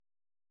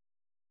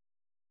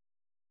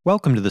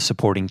Welcome to the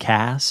supporting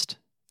cast.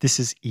 This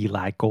is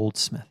Eli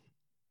Goldsmith.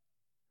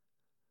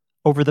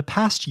 Over the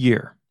past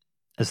year,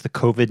 as the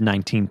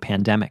COVID-19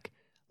 pandemic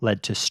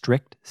led to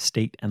strict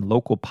state and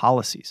local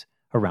policies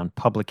around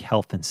public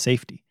health and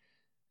safety,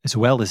 as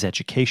well as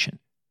education,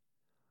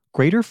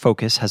 greater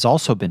focus has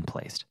also been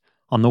placed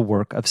on the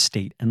work of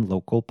state and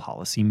local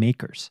policy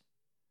makers,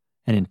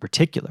 and in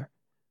particular,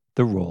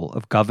 the role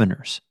of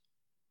governors.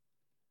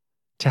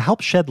 To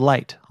help shed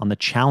light on the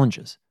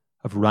challenges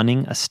of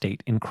running a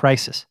state in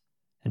crisis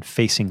and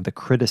facing the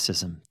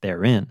criticism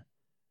therein,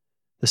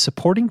 the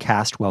supporting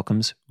cast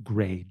welcomes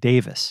Gray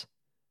Davis,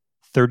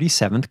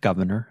 37th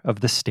Governor of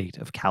the state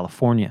of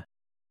California.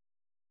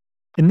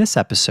 In this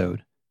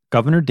episode,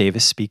 Governor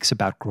Davis speaks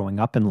about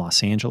growing up in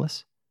Los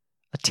Angeles,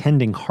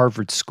 attending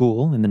Harvard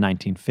School in the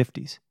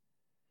 1950s,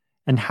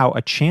 and how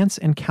a chance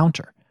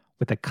encounter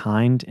with a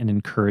kind and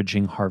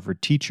encouraging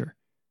Harvard teacher,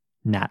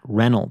 Nat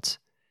Reynolds,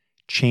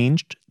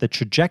 changed the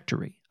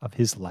trajectory of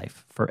his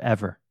life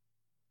forever.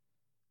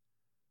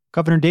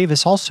 Governor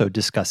Davis also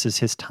discusses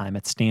his time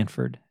at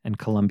Stanford and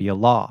Columbia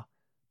Law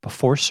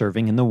before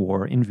serving in the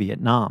war in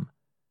Vietnam,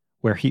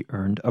 where he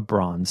earned a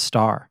Bronze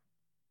Star.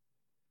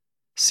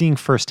 Seeing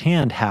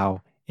firsthand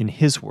how, in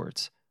his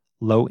words,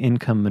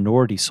 low-income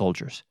minority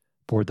soldiers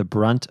bore the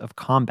brunt of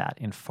combat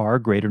in far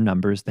greater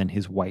numbers than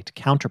his white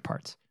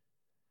counterparts,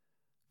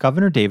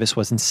 Governor Davis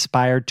was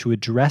inspired to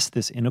address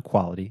this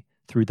inequality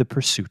through the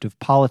pursuit of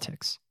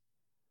politics,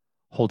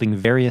 holding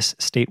various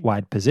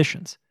statewide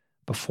positions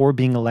before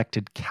being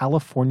elected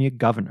California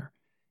governor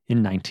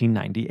in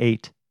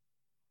 1998.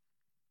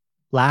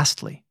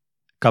 Lastly,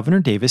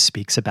 Governor Davis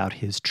speaks about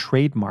his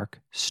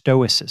trademark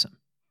stoicism,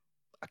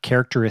 a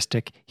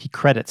characteristic he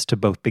credits to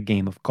both the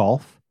game of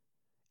golf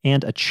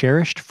and a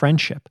cherished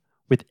friendship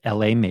with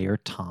LA Mayor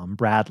Tom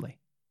Bradley,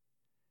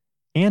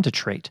 and a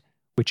trait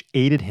which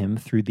aided him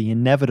through the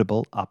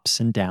inevitable ups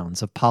and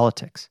downs of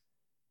politics,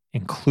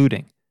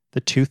 including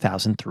the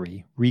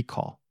 2003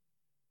 recall.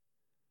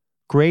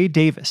 Gray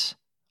Davis,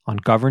 on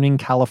governing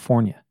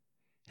California,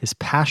 his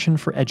passion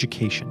for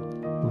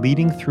education,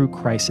 leading through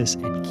crisis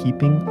and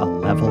keeping a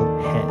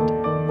level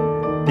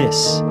head.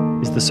 This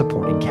is the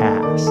supporting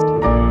cast.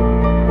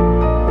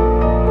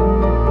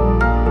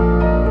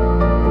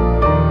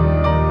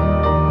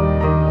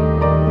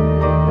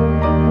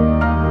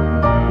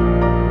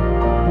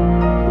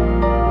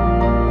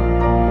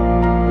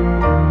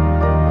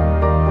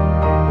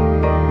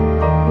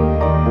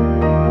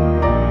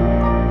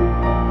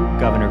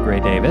 Governor Gray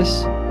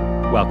Davis,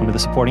 welcome to the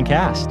supporting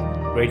cast.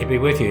 Great to be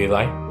with you,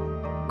 Eli.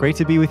 Great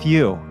to be with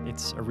you.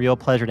 It's a real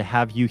pleasure to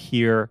have you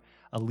here,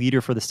 a leader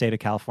for the state of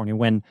California,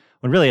 when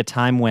really a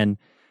time when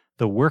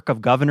the work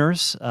of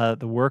governors,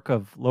 the work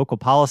of local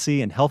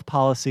policy and health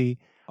policy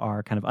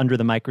are kind of under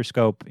the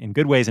microscope in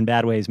good ways and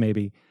bad ways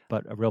maybe,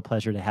 but a real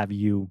pleasure to have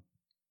you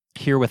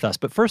here with us.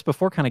 But first,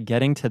 before kind of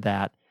getting to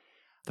that,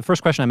 the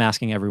first question I'm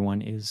asking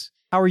everyone is,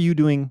 how are you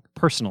doing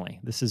personally?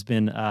 This has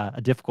been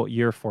a difficult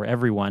year for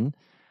everyone.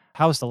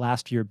 How's the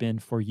last year been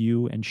for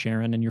you and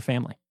Sharon and your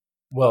family?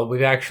 Well,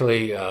 we've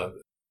actually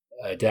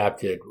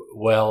adapted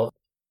well.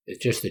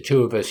 It's just the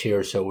two of us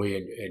here, so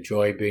we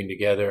enjoy being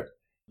together.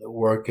 The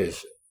work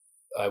is,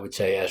 I would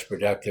say, as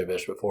productive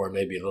as before,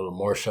 maybe a little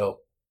more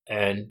so.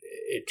 And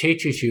it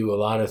teaches you a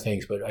lot of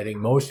things, but I think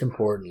most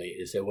importantly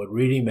is that what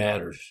really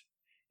matters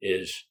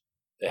is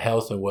the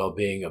health and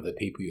well-being of the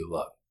people you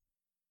love.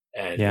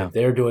 And if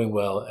they're doing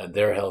well and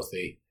they're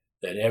healthy,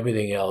 then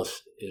everything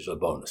else is a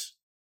bonus.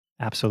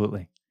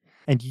 Absolutely.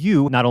 And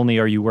you, not only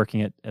are you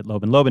working at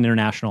Loeb & Loeb, an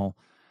international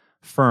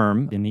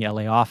firm in the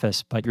LA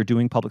office, but you're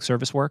doing public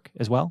service work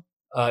as well?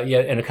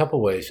 Yeah, in a couple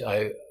of ways.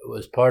 I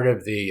was part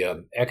of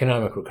the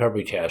Economic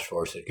Recovery Task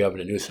Force that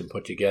Governor Newsom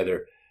put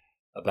together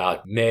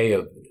about May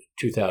of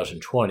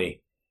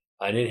 2020.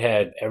 And it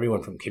had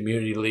everyone from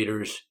community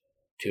leaders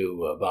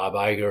to Bob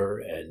Iger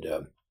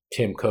and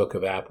Tim Cook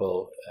of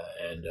Apple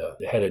and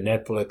the head of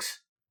Netflix,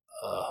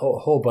 a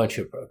whole bunch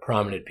of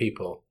prominent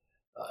people.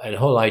 And the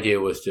whole idea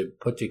was to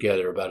put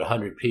together about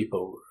 100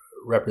 people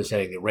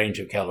representing the range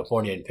of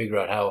California and figure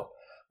out how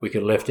we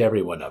could lift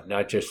everyone up,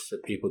 not just the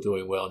people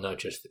doing well, not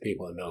just the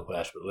people in the middle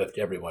class, but lift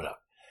everyone up.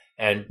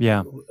 And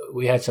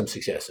we had some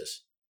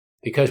successes.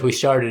 Because we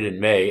started in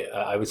May,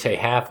 I would say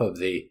half of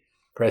the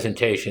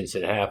presentations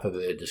and half of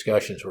the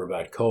discussions were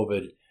about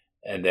COVID,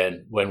 and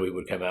then when we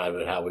would come out of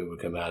it, how we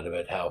would come out of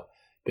it, how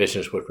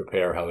business would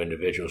prepare, how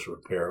individuals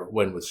would prepare,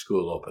 when would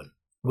school open.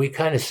 We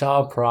kind of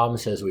solved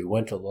problems as we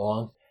went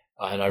along.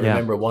 And I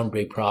remember one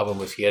big problem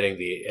was getting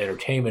the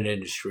entertainment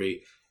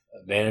industry,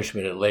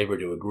 management and labor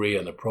to agree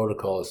on the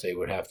protocols they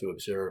would have to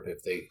observe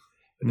if they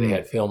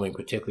had filming,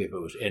 particularly if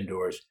it was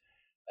indoors.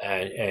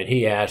 And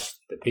he asked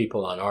the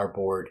people on our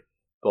board,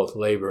 both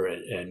labor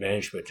and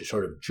management, to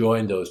sort of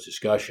join those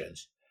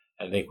discussions.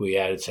 I think we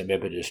added some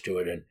impetus to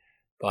it. And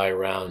by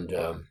around,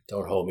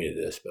 don't hold me to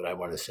this, but I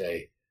want to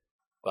say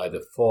by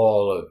the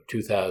fall of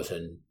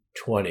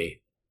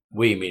 2020,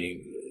 we,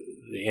 meaning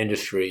the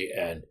industry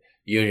and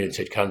unions,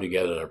 had come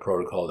together on a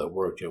protocol that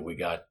worked, and we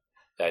got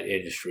that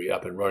industry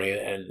up and running.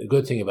 And the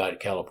good thing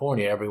about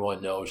California,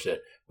 everyone knows that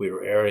we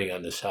were erring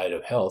on the side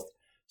of health.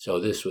 So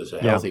this was a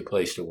healthy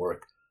place to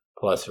work.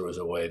 Plus, there was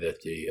a way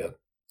that the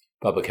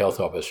public health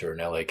officer in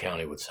LA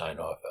County would sign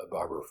off,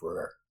 Barbara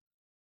Ferrer.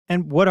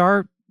 And what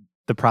are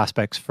the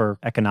prospects for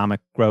economic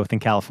growth in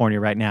California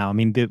right now? I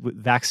mean, the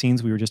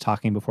vaccines, we were just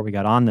talking before we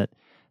got on, that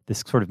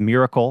this sort of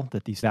miracle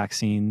that these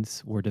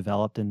vaccines were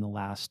developed in the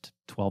last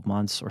 12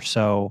 months or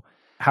so.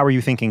 How are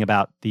you thinking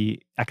about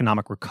the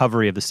economic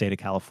recovery of the state of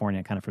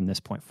California kind of from this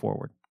point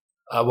forward?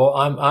 Well,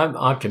 I'm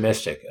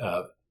optimistic.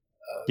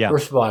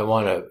 First of all, I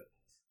want to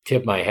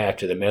tip my hat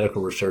to the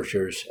medical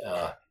researchers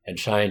and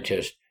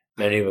scientists,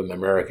 many of them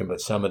American, but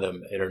some of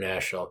them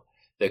international,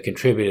 that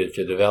contributed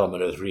to the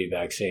development of 3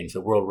 vaccines.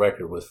 The world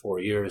record was 4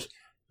 years.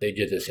 They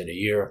did this in a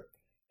year.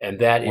 And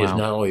that is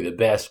not only the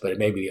best, but it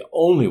may be the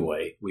only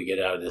way we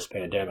get out of this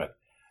pandemic.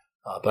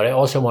 But I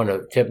also want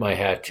to tip my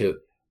hat to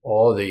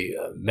all the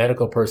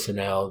medical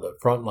personnel, the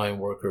frontline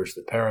workers,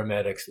 the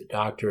paramedics, the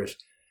doctors,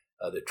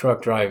 the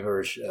truck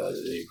drivers,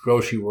 the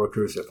grocery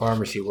workers, the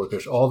pharmacy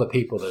workers, all the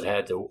people that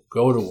had to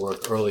go to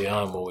work early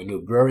on when we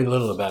knew very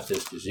little about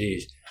this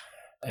disease.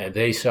 And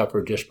they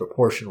suffered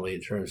disproportionately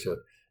in terms of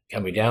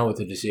coming down with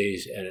the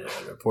disease and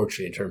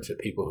unfortunately in terms of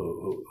people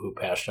who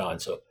passed on.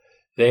 So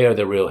they are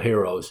the real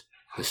heroes.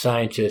 The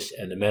scientists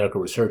and the medical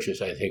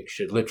researchers, I think,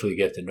 should literally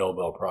get the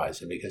Nobel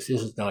Prize. And because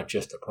this is not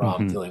just a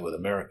problem dealing with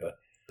America.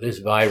 This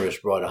virus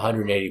brought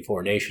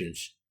 184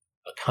 nations'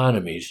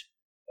 economies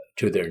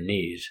to their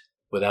knees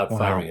without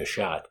firing a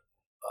shot.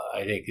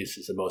 I think this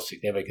is the most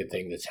significant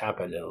thing that's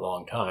happened in a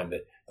long time,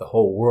 that the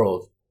whole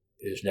world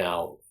is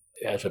now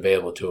has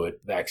available to it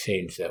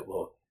vaccines that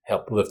will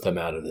help lift them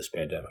out of this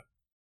pandemic.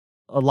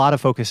 A lot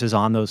of focus is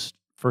on those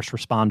first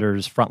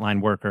responders, frontline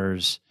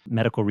workers,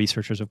 medical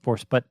researchers, of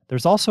course, but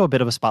there's also a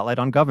bit of a spotlight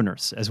on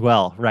governors as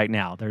well right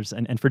now.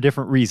 And for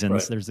different reasons.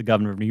 Right. There's the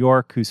governor of New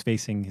York who's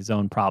facing his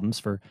own problems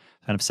for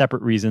kind of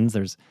separate reasons.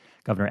 There's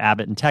Governor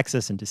Abbott in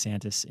Texas and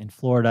DeSantis in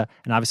Florida.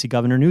 And obviously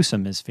Governor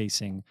Newsom is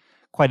facing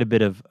quite a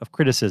bit of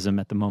criticism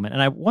at the moment.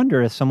 And I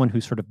wonder, as someone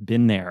who's sort of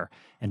been there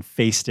and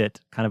faced it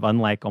kind of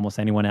unlike almost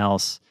anyone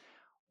else,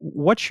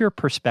 what's your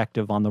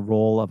perspective on the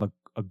role of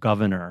a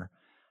governor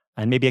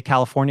and maybe a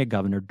California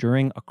governor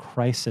during a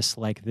crisis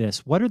like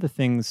this? What are the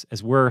things,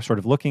 as we're sort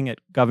of looking at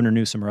Governor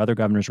Newsom or other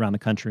governors around the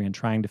country and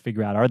trying to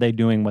figure out, are they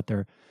doing what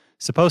they're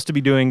supposed to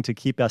be doing to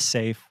keep us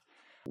safe?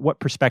 What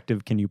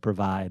perspective can you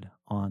provide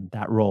on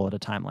that role at a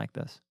time like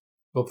this?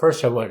 Well,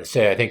 first I want to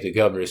say I think the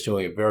governor is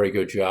doing a very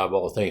good job,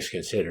 all things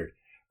considered.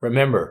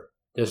 Remember,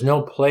 there's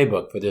no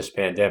playbook for this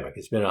pandemic.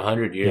 It's been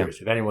 100 years.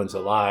 Yeah. If anyone's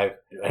alive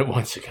and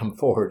wants to come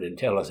forward and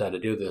tell us how to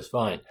do this,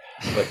 fine.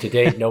 But to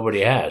date,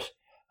 nobody has.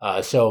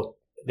 So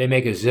they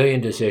make a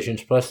zillion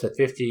decisions, plus the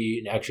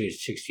 50, actually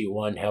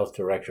 61 health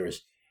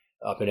directors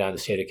up and down the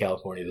state of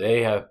California.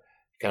 They have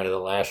kind of the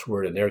last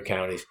word in their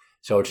counties.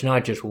 So it's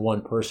not just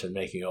one person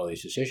making all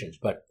these decisions.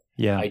 But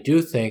I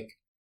do think,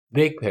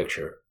 big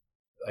picture,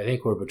 I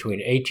think we're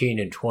between 18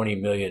 and 20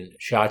 million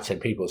shots in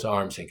people's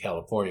arms in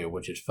California,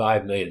 which is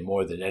 5 million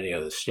more than any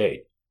other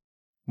state.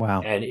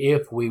 Wow. And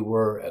if we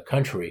were a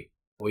country,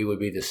 we would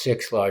be the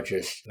 6th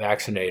largest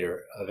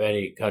vaccinator of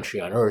any country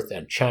on earth,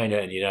 and China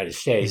and the United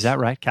States. Is that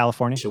right?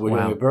 California? So we're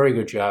doing a very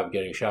good job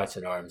getting shots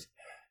in arms.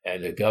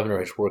 And the governor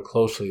has worked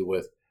closely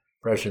with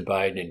President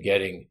Biden in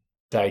getting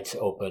sites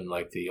open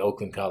like the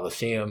Oakland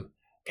Coliseum,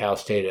 Cal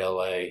State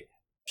LA.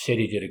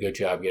 City did a good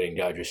job getting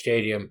Dodger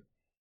Stadium.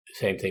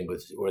 Same thing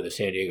with where the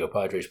San Diego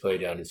Padres play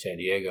down in San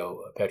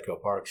Diego,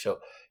 Petco Park. So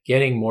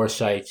getting more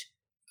sites,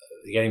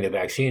 getting the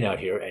vaccine out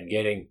here, and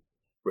getting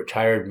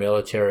retired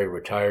military,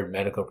 retired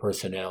medical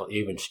personnel,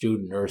 even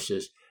student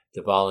nurses,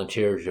 the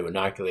volunteers to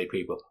inoculate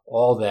people,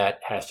 all that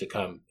has to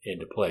come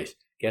into place.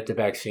 Get the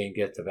vaccine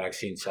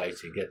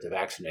sites, and get the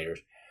vaccinators.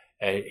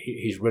 And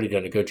he's really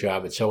done a good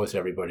job, and so has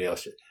everybody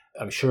else.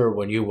 I'm sure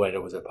when you went,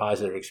 it was a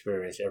positive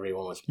experience.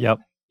 Everyone was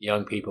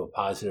young people,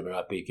 positive and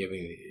upbeat,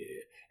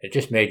 it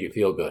just made you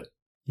feel good.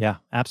 Yeah,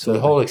 absolutely.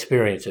 So the whole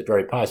experience is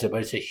very positive,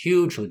 but it's a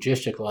huge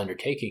logistical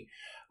undertaking.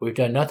 We've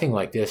done nothing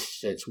like this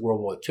since World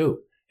War II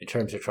in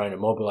terms of trying to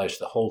mobilize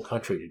the whole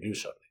country to do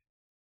something.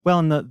 Well,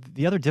 and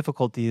the other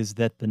difficulty is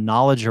that the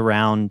knowledge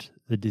around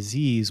the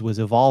disease was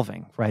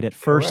evolving, right? At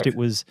first,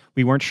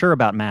 we weren't sure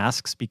about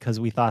masks because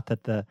we thought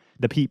that the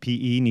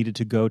PPE needed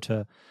to go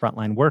to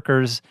frontline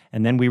workers,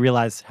 and then we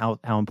realized how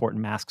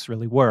important masks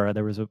really were.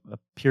 There was a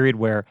period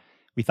where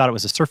we thought it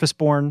was a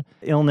surface-borne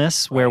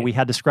illness where we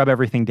had to scrub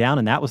everything down,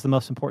 and that was the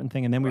most important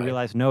thing. And then we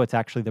realized, no, it's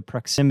actually the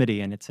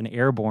proximity, and it's an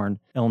airborne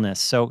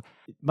illness. So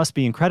it must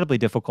be incredibly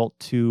difficult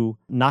to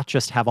not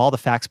just have all the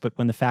facts, but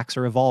when the facts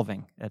are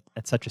evolving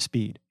at such a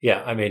speed.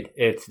 Yeah, I mean,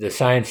 the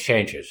science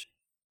changes.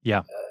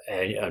 Yeah.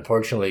 And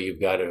unfortunately,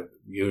 you've got to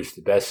use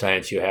the best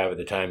science you have at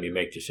the time you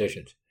make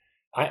decisions.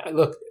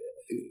 Look,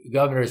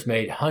 governors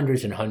made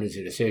hundreds and hundreds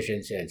of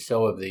decisions, and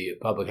so have the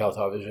public health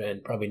officers,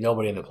 and probably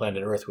nobody on the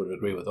planet Earth would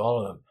agree with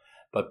all of them.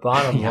 But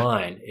bottom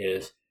line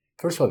is,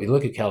 first of all, if you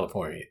look at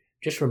California,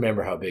 just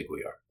remember how big we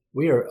are.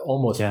 We are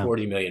almost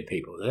 40 million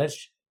people.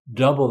 That's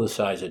double the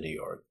size of New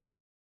York.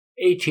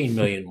 18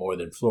 million more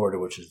than Florida,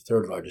 which is the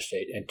third largest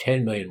state, and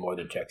 10 million more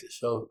than Texas.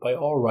 So by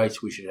all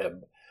rights, we should have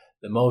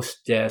the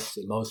most deaths,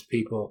 the most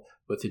people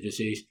with the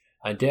disease.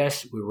 On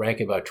deaths, we rank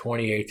about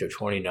 28th or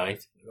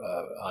 29th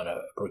on a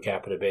per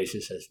capita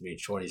basis. That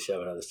means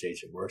 27 other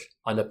states are worse.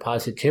 On the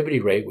positivity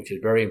rate, which is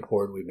very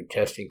important, we've been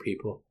testing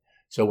people.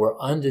 So we're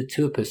under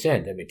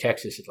 2%. I mean,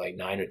 Texas is like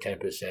 9 or 10%,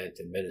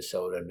 and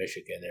Minnesota and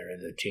Michigan, they're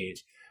in the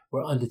teens.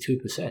 We're under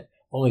 2%.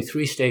 Only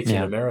 3 states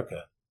in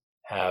America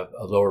have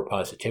a lower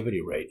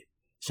positivity rate.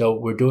 So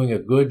we're doing a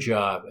good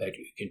job at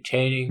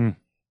containing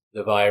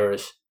the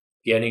virus,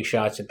 getting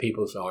shots in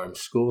people's arms.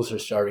 Schools are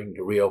starting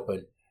to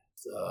reopen.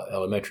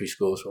 Elementary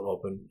schools will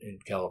open in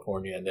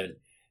California, and then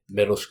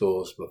middle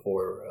schools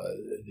before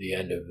the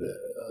end of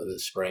the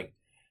spring.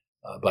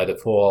 By the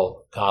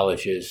fall,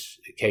 colleges,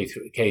 K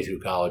through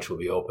college will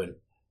be open.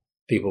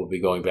 People will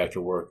be going back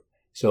to work.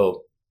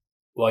 So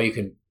while you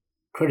can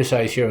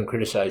criticize here and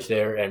criticize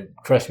there, and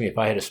trust me, if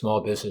I had a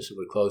small business that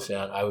would close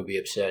down, I would be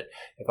upset.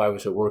 If I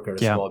was a worker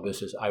in a small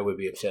business, I would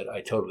be upset.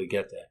 I totally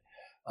get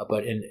that.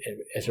 But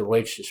as it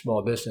relates to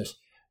small business,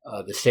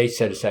 the state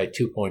set aside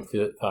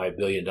 $2.5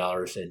 billion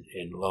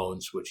in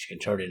loans, which can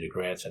turn into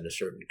grants under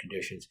certain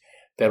conditions.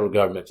 Federal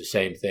government, the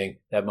same thing.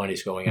 That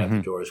money's going out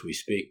the door as we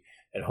speak,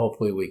 and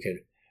hopefully we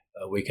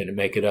can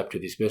make it up to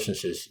these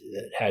businesses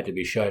that had to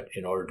be shut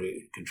in order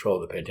to control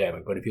the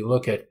pandemic. But if you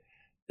look at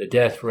the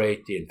death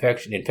rate, the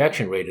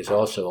infection rate is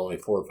also only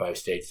 4 or 5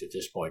 states at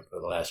this point for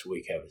the last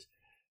week have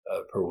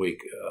per week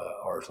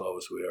are as low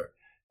as we are.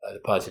 The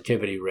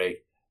positivity rate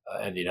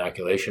and the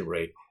inoculation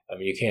rate, I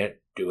mean, you can't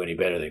do any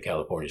better than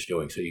California's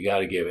doing. So you got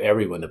to give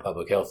everyone, the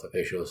public health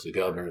officials, the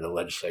governor, the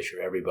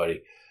legislature,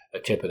 everybody, a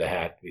tip of the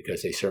hat,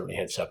 because they certainly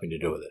had something to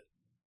do with it.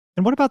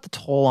 And what about the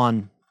toll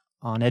on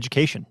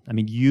education? I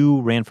mean,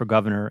 you ran for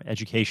governor.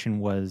 Education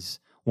was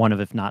one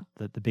of, if not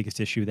the biggest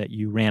issue that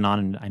you ran on,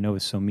 and I know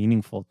is so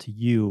meaningful to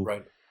you.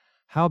 Right.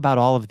 How about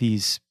all of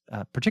these,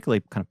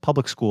 particularly kind of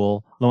public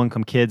school,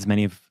 low-income kids,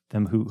 many of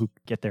them who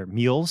get their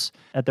meals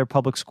at their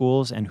public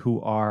schools, and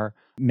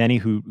many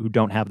who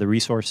don't have the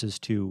resources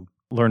to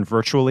learn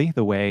virtually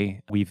the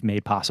way we've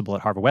made possible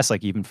at Harvard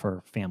Westlake, even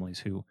for families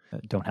who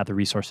don't have the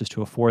resources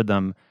to afford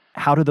them.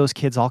 How do those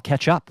kids all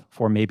catch up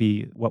for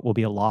maybe what will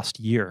be a lost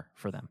year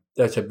for them?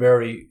 That's a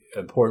very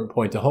important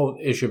point. The whole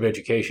issue of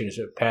education is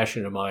a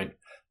passion of mine.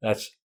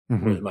 That's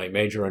was my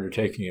major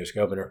undertaking as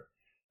governor.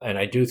 And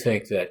I do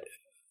think that,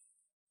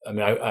 I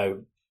mean, I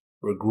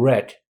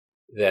regret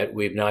that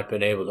we've not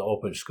been able to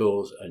open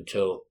schools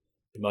until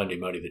Monday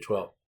the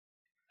 12th.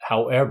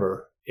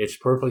 However, it's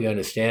perfectly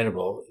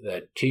understandable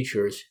that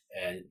teachers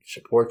and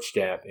support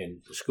staff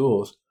in the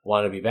schools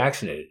want to be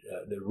vaccinated.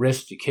 The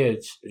risk to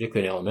kids,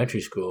 particularly in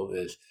elementary school,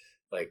 is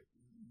like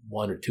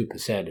 1 or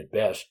 2% at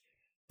best.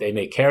 They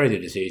may carry the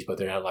disease, but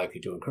they're not likely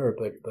to incur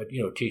it. But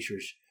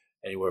teachers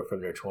anywhere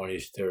from their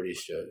 20s,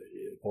 30s to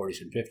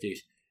 40s and 50s,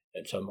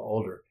 and some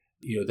older,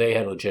 they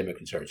had legitimate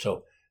concerns.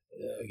 So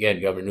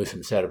again, Governor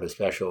Newsom set up a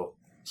special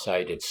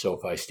site at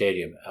SoFi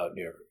Stadium out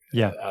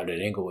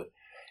in Inglewood,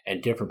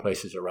 and different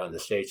places around the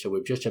state. So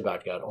we've just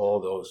about got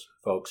all those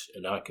folks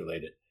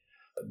inoculated.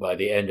 By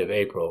the end of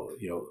April,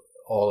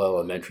 all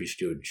elementary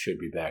students should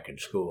be back in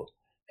school,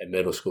 and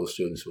middle school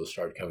students will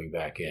start coming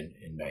back in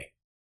May.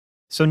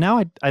 So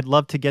now I'd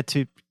love to get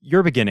to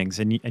your beginnings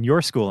and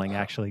your schooling,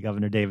 actually,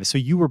 Governor Davis. So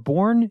you were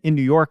born in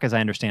New York, as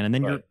I understand, and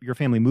then your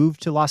family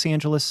moved to Los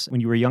Angeles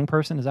when you were a young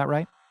person. Is that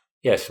right?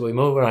 Yes, we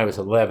moved when I was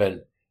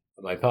 11.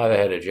 My father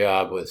had a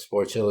job with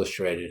Sports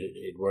Illustrated.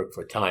 He'd worked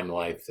for Time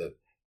Life, the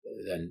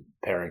then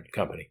parent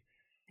company,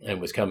 and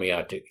was coming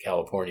out to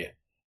California.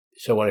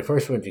 So when I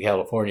first went to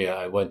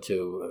California,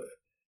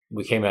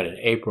 we came out in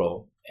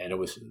April, and it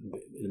was in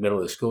the middle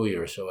of the school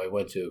year. So I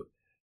went to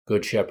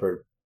Good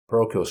Shepherd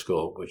parochial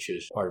school, which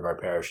is part of our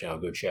parish now,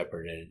 Good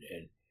Shepherd.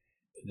 And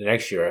the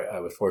next year, I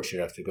was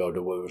fortunate enough to go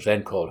to what was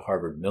then called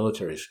Harvard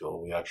Military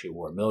School. We actually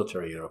wore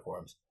military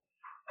uniforms.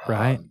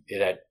 Right.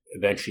 It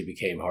eventually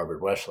became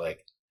Harvard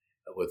Westlake,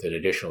 with an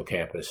additional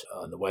campus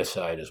on the west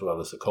side, as well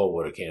as the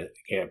Coldwater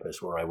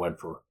campus, where I went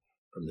from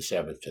the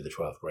 7th to the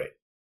 12th grade.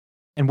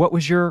 And what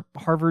was your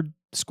Harvard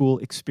school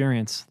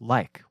experience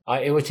like?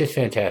 It was just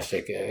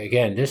fantastic.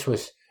 Again,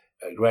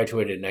 I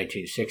graduated in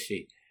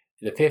 1960.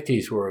 The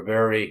 50s were a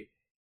very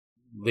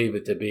Leave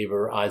It to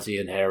Beaver, Ozzie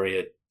and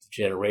Harriet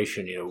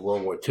generation.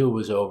 World War II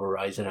was over.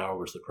 Eisenhower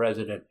was the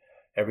president.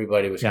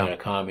 Everybody was kind of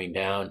calming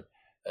down.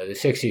 The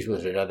 60s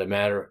was another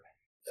matter.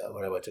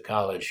 When I went to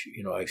college,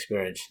 I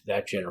experienced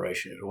that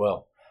generation as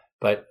well.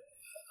 But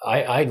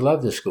I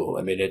loved the school.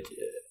 I mean,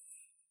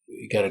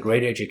 you got a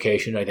great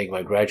education. I think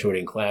my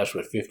graduating class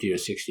was 50 or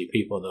 60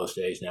 people in those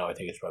days. Now I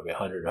think it's probably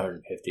 100,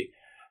 150.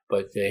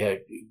 But they had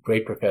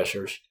great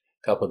professors.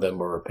 A couple of them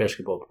were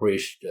Episcopal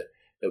priests.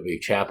 There would be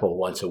chapel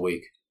once a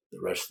week. The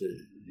rest of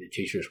the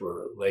teachers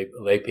were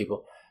lay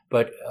people.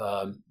 But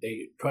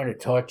they trying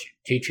to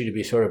teach you to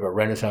be sort of a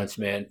Renaissance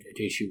man, to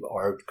teach you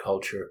art,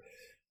 culture.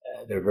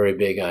 They're very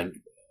big on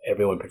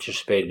everyone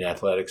participating in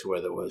athletics,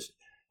 whether it was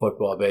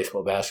football,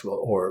 baseball,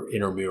 basketball, or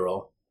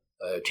intramural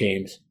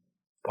teams.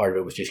 Part of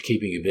it was just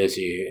keeping you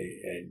busy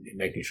and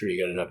making sure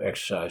you got enough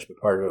exercise, but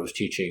part of it was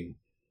teaching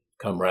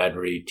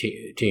camaraderie,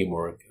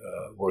 teamwork,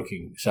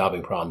 working,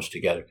 solving problems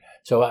together.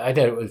 So I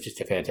thought it was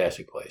just a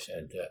fantastic place,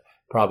 and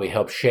probably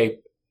helped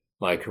shape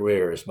my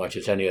career as much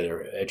as any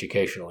other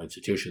educational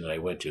institution that I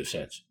went to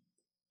since.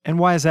 And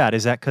why is that?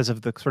 Is that because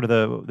of the sort of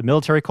the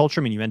military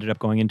culture? I mean, you ended up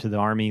going into the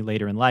Army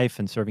later in life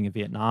and serving in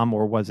Vietnam,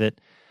 or was it,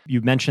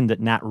 you mentioned that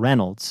Nat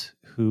Reynolds,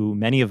 who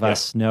many of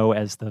us know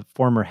as the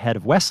former head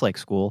of Westlake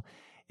School,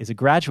 is a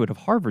graduate of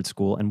Harvard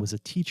School and was a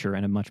teacher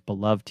and a much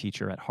beloved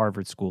teacher at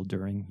Harvard School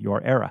during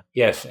your era.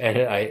 Yes,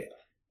 and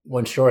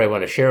one story I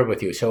want to share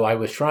with you. So I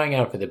was trying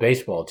out for the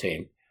baseball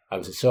team. I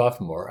was a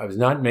sophomore. I was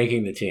not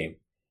making the team.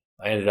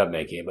 I ended up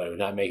making it, but I was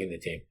not making the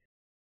team.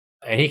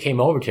 And he came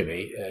over to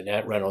me,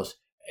 Nat Reynolds.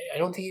 I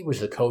don't think he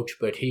was the coach,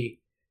 but he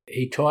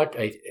taught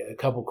a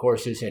couple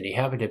courses, and he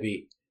happened to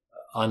be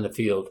on the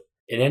field.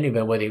 In any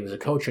event, whether he was a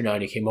coach or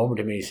not, he came over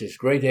to me and he says,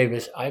 "Gray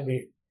Davis, I've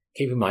been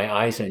keeping my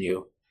eyes on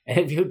you. And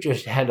if you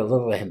just had a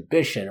little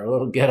ambition or a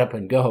little get up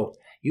and go,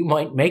 you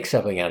might make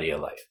something out of your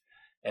life.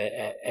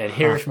 And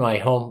here's my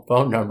home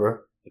phone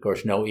number." Of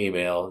course, no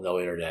email, no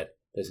internet.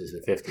 This is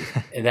the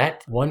 50s. And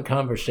that one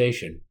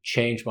conversation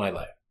changed my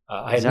life.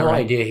 I had no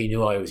idea he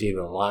knew I was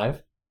even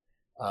alive.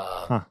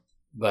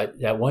 But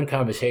that one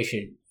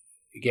conversation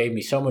gave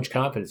me so much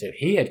confidence. If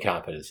he had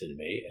confidence in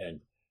me,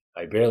 and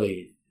I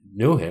barely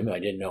knew him, I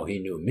didn't know he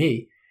knew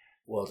me,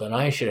 well, then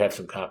I should have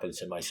some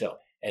confidence in myself.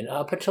 And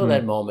up until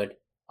that moment,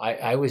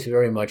 I was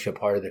very much a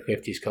part of the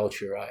 50s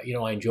culture. I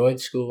enjoyed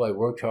school. I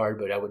worked hard,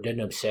 but I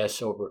didn't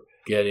obsess over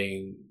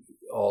getting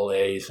all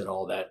A's and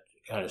all that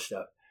kind of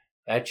stuff.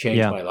 That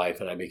changed my life,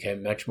 and I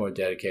became much more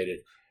dedicated.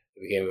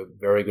 I became a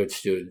very good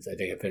student. I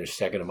think I finished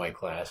second in my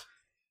class.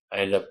 I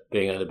ended up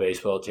being on the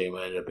baseball team.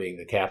 I ended up being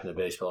the captain of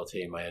the baseball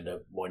team. I ended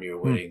up one year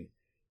winning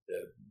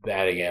the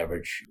batting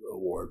average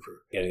award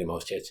for getting the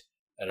most hits.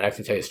 And I have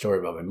to tell you a story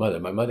about my mother.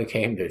 My mother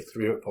came to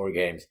 3 or 4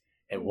 games,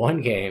 and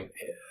one game,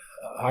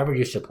 Harvard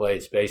used to play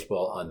its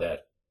baseball on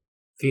that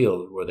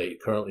field where they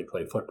currently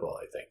play football,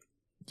 I think.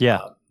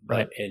 Yeah,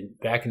 but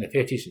back in the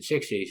 50s and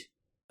 60s,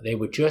 they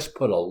would just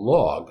put a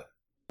log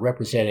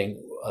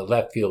representing a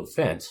left field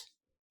fence,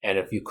 and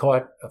if you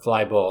caught a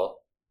fly ball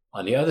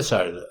on the other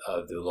side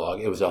of the log,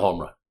 it was a home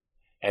run.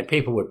 And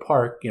people would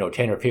park,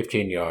 10 or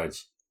 15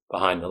 yards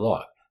behind the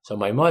log. So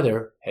my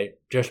mother had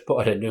just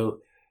bought a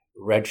new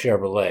red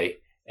Chevrolet,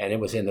 and it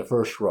was in the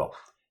first row.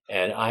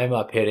 And I'm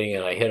up hitting,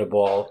 and I hit a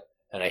ball,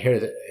 and I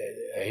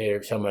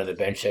hear someone on the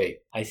bench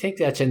say, "I think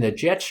that's in the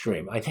jet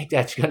stream. I think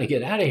that's going to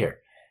get out of here."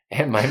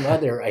 And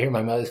I hear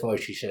my mother's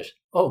voice. She says,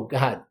 "Oh,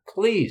 God,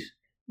 please,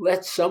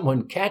 let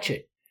someone catch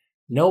it."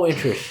 No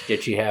interest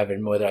did she have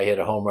in whether I hit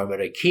a home run,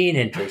 but a keen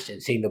interest in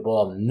seeing the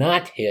ball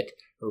not hit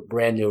her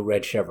brand new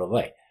red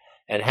Chevrolet.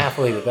 And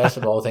happily, the best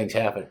of all things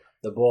happened.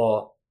 The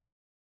ball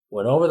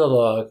went over the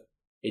log.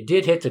 It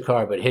did hit the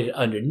car, but hit it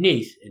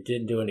underneath. It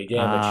didn't do any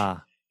damage,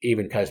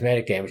 even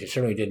cosmetic damage. It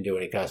certainly didn't do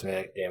any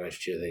cosmetic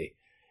damage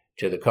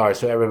to the car.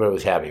 So everybody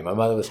was happy. My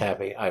mother was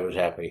happy. I was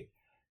happy.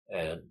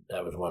 And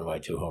that was one of my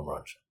 2 home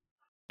runs.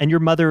 And your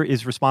mother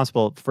is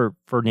responsible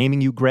for naming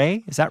you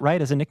Gray? Is that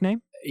right, as a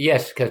nickname?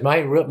 Yes, because my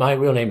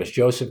real name is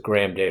Joseph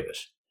Graham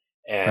Davis.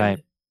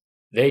 And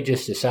they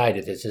just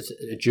decided that it's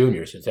a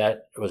junior, since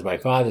that was my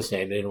father's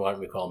name. They didn't want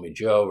me to call me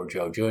Joe or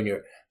Joe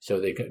Jr., so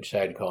they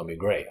decided to call me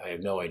Gray. I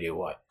have no idea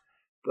why.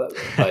 But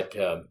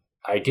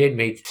I did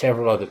meet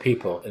several other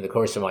people in the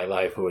course of my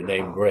life who were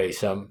named Gray,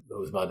 some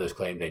whose mothers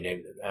claimed they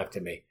named them after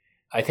me.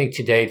 I think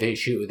today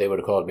they would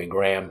have called me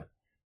Graham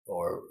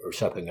or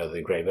something other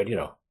than Gray, but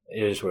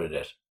it is what it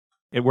is.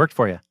 It worked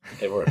for you.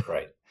 It worked,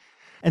 right.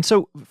 And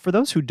so for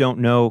those who don't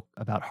know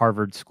about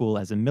Harvard School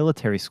as a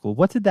military school,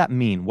 what did that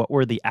mean? What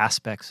were the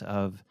aspects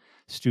of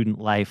student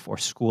life or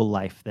school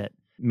life that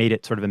made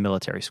it sort of a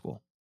military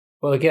school?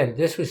 Well, again,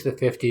 this was the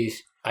 50s.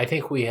 I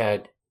think we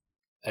had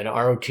an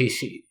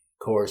ROTC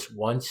course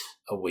once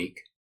a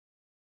week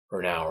for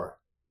an hour.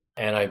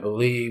 And I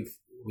believe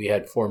we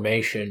had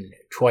formation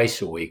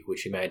twice a week,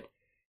 which meant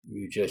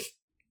you just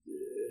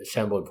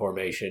assembled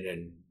formation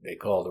and they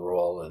called the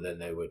roll, and then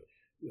they would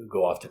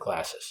go off to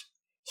classes.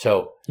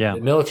 So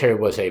the military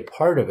was a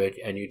part of it,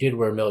 and you did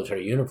wear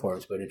military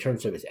uniforms, but in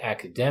terms of its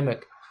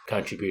academic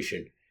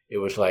contribution, it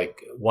was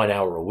like 1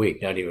 hour a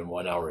week, not even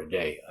 1 hour a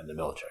day on the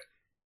military.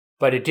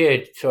 But it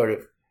did sort of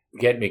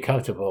get me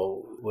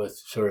comfortable with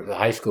sort of the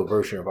high school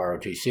version of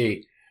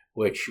ROTC,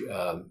 which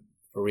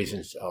for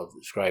reasons I'll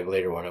describe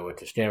later when I went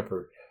to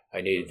Stanford,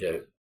 I needed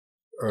to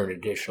earn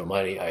additional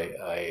money.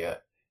 I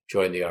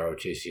joined the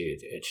ROTC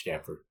at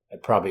Stanford. I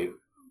probably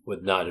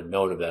would not have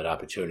known of that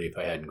opportunity if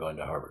I hadn't gone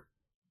to Harvard.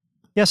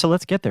 Yeah, so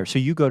let's get there. So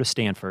you go to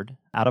Stanford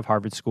out of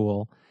Harvard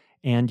School,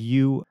 and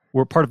you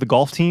were part of the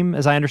golf team,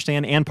 as I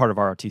understand, and part of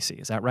ROTC.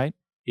 Is that right?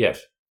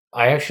 Yes.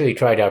 I actually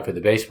tried out for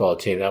the baseball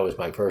team. That was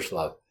my first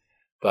love.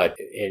 But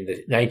in the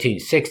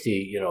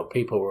 1960,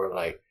 people were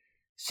like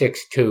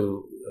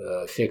 6'2",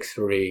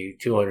 6'3",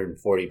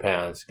 240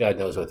 pounds. God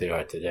knows what they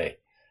are today.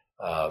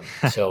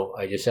 So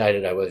I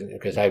decided I wasn't,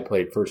 because I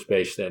played first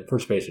base and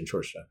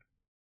shortstop.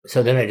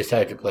 So then I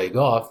decided to play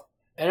golf,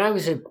 and I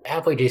was a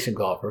halfway decent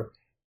golfer,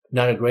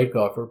 not a great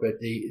golfer, but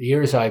the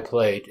years I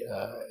played,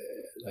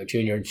 my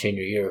junior and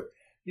senior year,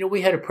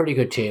 we had a pretty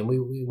good team.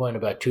 We won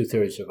about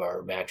 2/3 of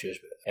our matches,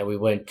 and we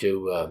went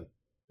to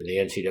the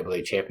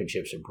NCAA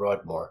championships in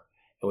Broadmoor,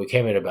 and we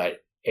came in about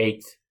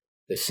 8th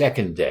the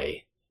second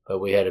day, but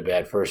we had a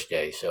bad first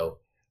day.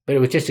 But it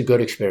was just a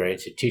good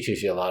experience. It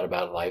teaches you a lot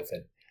about life.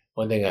 And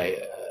one thing I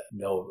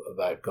know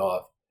about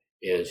golf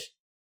is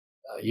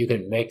you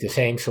can make the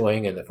same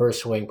swing, and the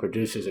first swing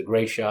produces a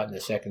great shot, and the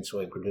second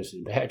swing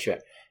produces a bad shot.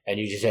 And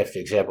you just have to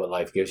accept what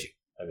life gives you.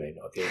 I mean,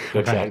 okay, a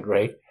good shot,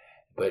 great,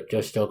 but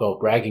just don't go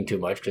bragging too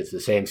much because the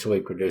same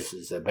swing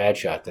produces a bad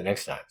shot the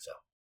next time. So,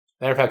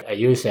 matter of fact, I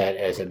use that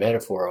as a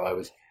metaphor.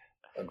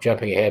 I'm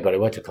jumping ahead, but I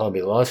went to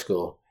Columbia Law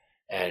School,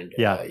 and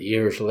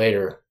years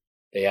later,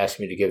 they asked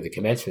me to give the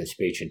commencement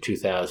speech in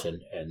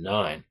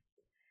 2009.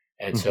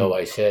 And so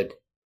I said,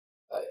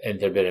 and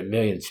there have been a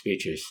million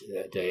speeches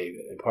that day,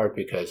 in part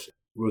because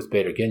Ruth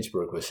Bader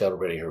Ginsburg was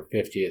celebrating her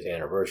 50th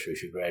anniversary.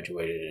 She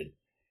graduated in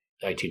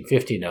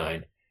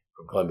 1959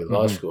 from Columbia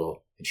Law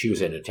School, and she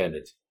was in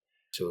attendance.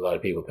 So a lot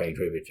of people paying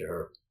tribute to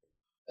her.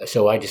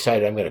 So I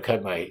decided I'm going to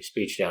cut my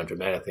speech down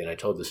dramatically, and I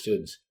told the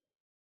students,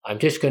 I'm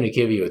just going to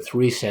give you a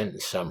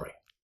 3-sentence summary.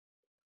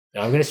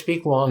 Now, I'm going to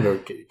speak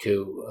longer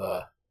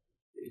to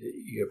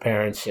your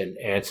parents and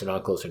aunts and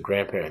uncles and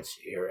grandparents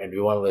here, and if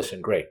you want to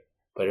listen, great.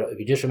 But if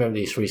you just remember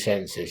these 3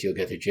 sentences, you'll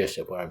get the gist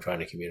of what I'm trying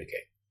to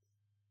communicate.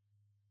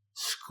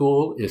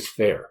 School is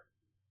fair.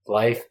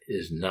 Life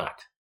is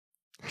not.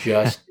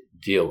 Just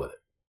deal with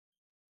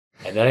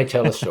it. And then I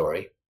tell a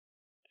story.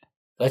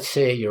 Let's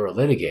say you're a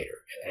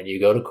litigator and you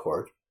go to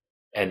court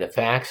and the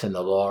facts and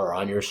the law are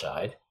on your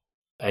side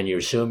and you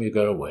assume you're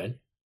going to win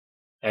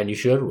and you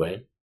should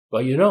win,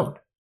 but you don't.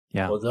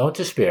 Yeah. Well, don't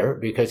despair,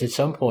 because at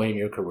some point in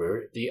your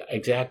career, the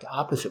exact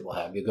opposite will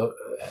happen.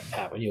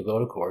 You'll go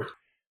to court.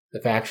 The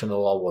facts and the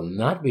law will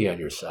not be on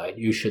your side.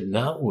 You should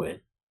not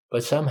win,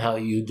 but somehow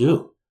you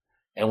do.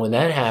 And when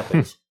that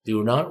happens,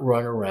 do not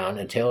run around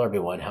and tell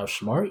everyone how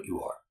smart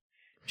you are.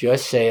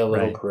 Just say a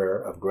little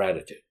prayer of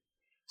gratitude.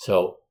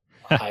 So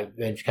I've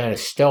been kind of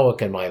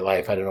stoic in my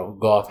life. I don't know if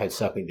golf had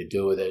something to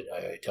do with it.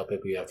 I tell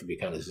people you have to be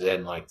kind of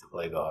zen-like to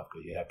play golf,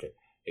 because you have to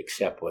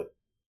accept what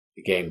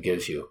the game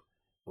gives you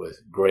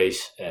with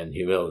grace and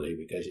humility,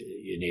 because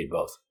you need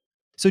both.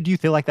 So do you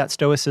feel like that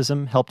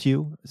stoicism helped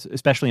you,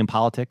 especially in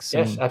politics?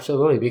 Yes,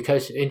 absolutely.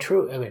 Because in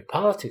truth,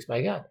 politics,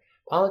 my God,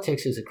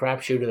 politics is a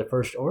crapshoot of the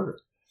first order.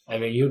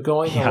 You're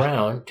going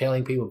around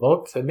telling people,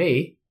 vote for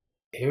me.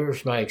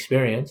 Here's my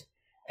experience,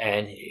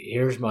 and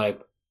here's my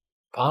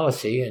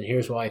policy, and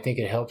here's why I think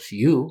it helps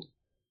you,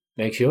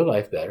 makes your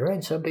life better.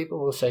 And some people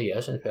will say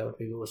yes, and some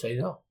people will say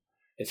no.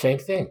 The same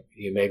thing.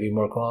 You may be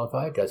more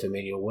qualified. Doesn't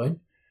mean you'll win.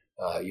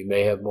 You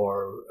may have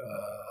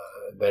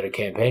better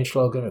campaign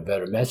slogan, a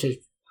better message.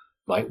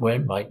 Might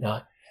win, might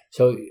not.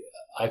 So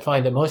I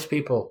find that most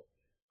people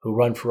who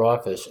run for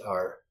office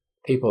are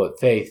people of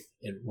faith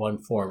in one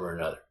form or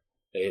another.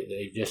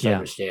 They just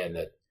understand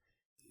that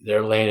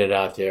they're laying it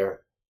out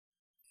there.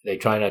 They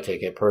try not to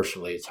take it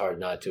personally. It's hard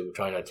not to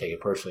try not to take it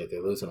personally if they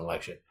lose an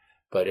election.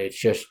 But it's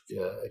just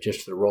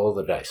the roll of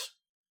the dice.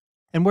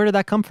 And where did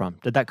that come from?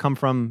 Did that come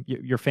from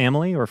your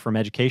family, or from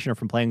education, or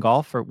from playing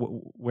golf? Or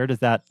where does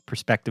that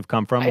perspective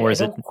come from? Or I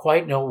don't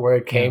quite know where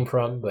it came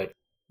from, but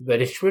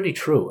it's really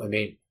true.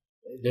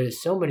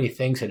 There's so many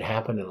things that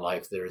happen in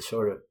life that are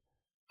sort of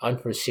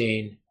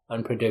unforeseen,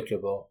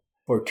 unpredictable,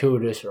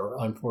 fortuitous, or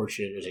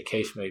unfortunate, as the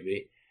case may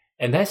be.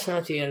 And that's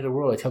not the end of the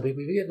world. I tell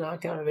people, if you get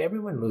knocked out,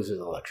 everyone loses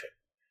an election.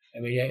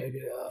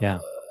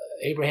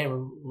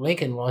 Abraham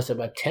Lincoln lost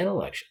about 10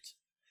 elections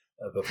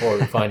before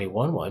he finally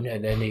won one.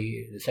 And then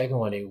the second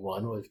one he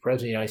won was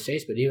president of the United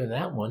States. But even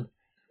that one,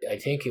 I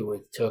think it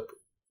took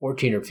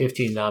 14 or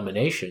 15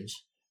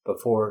 nominations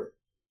before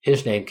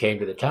his name came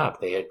to the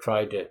top. They had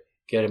tried to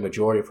get a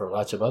majority for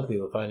lots of other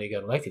people, finally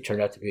got elected.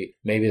 Turned out to be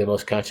maybe the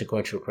most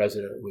consequential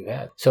president we've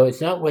had. So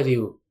it's not whether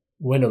you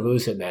win or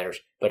lose that matters,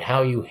 but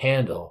how you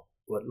handle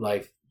what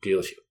life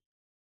deals you.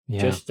 Yeah.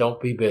 Just don't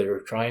be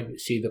bitter. Try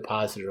and see the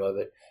positive of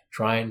it.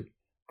 Try and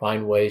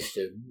find ways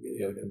to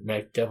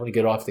definitely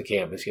get off the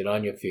campus, get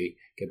on your feet,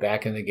 get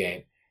back in the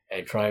game,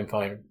 and try and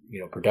find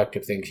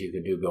productive things you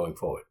can do going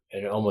forward.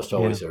 And almost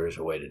always there is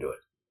a way to do it.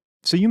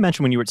 So you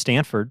mentioned when you were at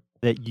Stanford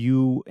that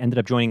you ended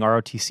up joining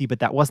ROTC, but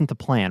that wasn't the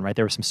plan, right?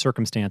 There were some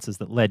circumstances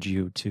that led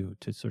you to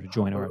sort of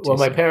join ROTC. Well,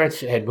 my parents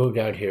had moved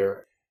out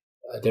here.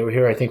 They were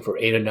here, I think, for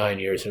 8 or 9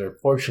 years, and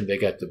unfortunately,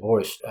 they got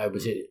divorced. I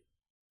was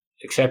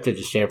accepted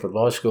to Stanford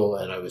Law School,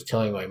 and I was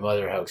telling my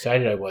mother how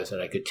excited I was,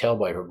 and I could tell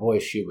by her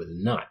voice she was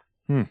not.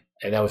 And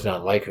that was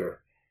not like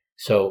her.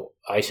 So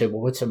I said,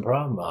 well, what's the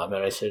problem, Mom?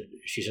 And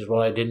she says,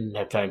 well, I didn't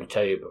have time to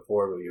tell you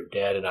before, but your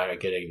dad and I are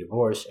getting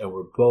divorced, and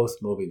we're both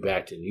moving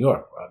back to New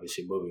York. We're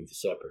obviously moving to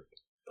separate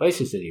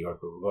places in New York,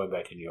 but we're going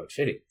back to New York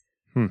City.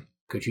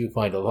 Could you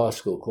find a law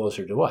school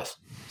closer to us?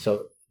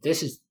 So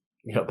this is,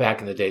 back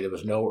in the day, there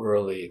was no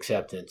early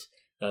acceptance,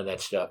 none of that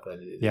stuff.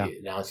 And the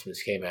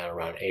announcements came out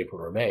around April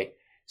or May.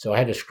 So I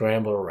had to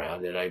scramble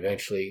around, and I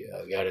eventually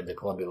got into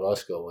Columbia Law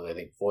School with, I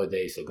think, 4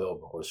 days to go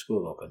before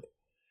school opened.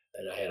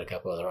 And I had a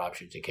couple other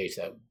options in case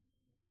that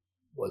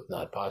was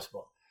not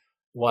possible.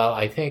 While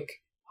I think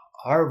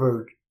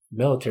Harvard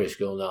Military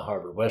School, now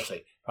Harvard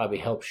Westlake, probably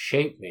helped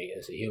shape me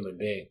as a human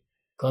being,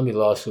 Columbia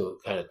Law School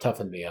kind of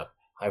toughened me up.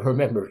 I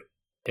remember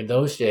in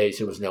those days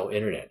there was no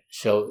internet.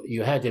 So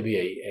you had to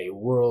be a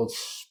world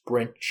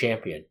sprint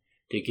champion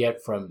to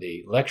get from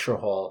the lecture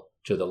hall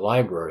to the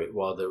library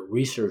while the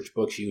research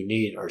books you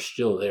need are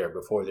still there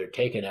before they're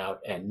taken out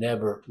and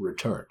never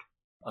returned.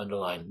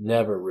 Underline,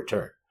 never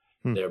returned,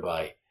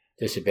 thereby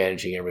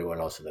disadvantaging everyone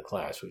else in the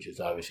class, which is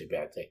obviously a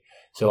bad thing.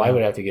 So I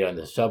would have to get on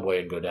the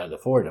subway and go down to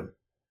Fordham,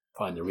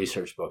 find the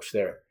research books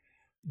there.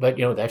 But,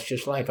 that's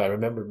just life. I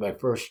remember my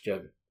first,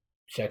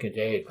 second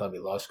day at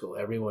Columbia Law School,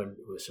 everyone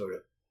was sort of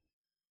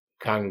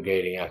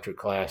congregating after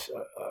class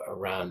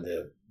around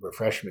the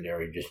refreshment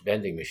area, just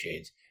vending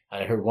machines.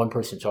 And I heard one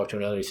person talk to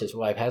another. He says,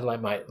 well, I've had like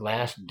my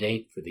last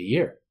date for the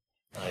year.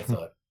 And I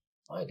thought,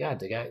 my God,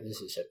 this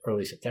is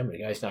early September.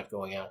 The guy's not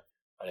going out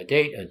on a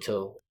date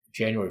until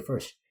January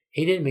 1st.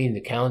 He didn't mean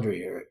the calendar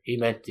year. He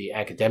meant the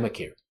academic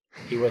year.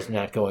 He was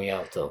not going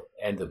out till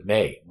end of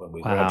May when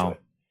we graduate.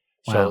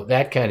 So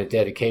that kind of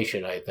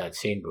dedication I had not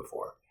seen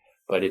before.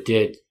 But it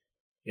did,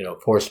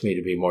 force me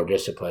to be more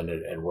disciplined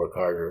and work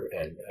harder.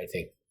 And I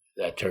think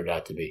that turned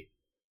out to be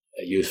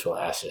a useful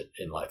asset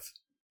in life.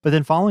 But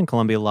then following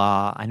Columbia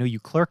Law, I know you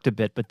clerked a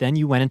bit, but then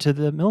you went into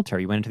the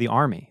military. You went into the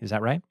Army. Is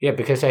that right? Yeah,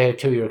 because I had a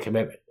 2-year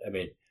commitment. I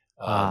mean,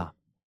 I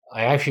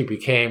actually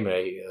became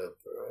a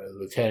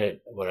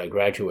lieutenant when I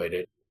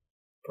graduated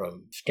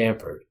from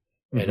Stanford,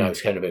 and I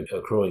was kind of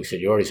accruing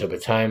seniority. So by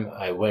the time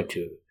I went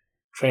to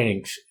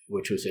training,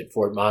 which was at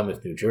Fort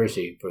Monmouth, New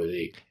Jersey, for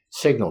the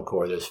Signal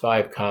Corps, there's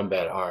 5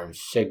 combat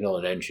arms: signal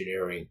and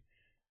engineering,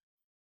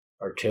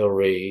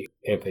 artillery,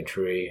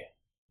 infantry,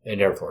 and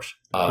Air Force.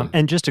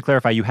 And just to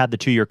clarify, you had the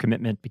 2-year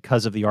commitment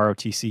because of the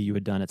ROTC you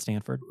had done at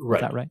Stanford? Right.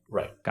 Is that right?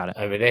 Right. Got it.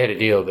 I mean, they had a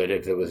deal that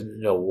if there was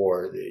no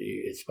war,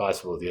 it's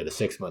possible if you had a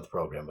 6-month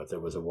program, but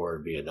there was a war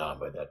in Vietnam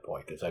by that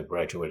point, because I'm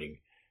graduating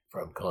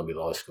from Columbia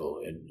Law School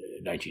in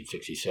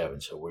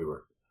 1967, so we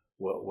were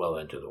well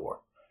into the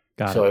war.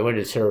 So I went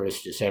into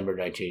service December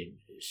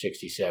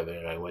 1967,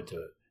 and I went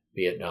to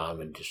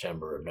Vietnam in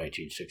December of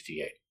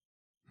 1968.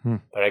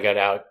 But I got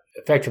out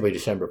effectively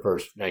December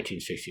 1st,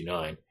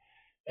 1969.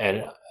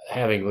 And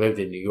having lived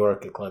in New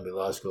York at Columbia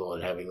Law School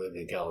and having lived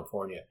in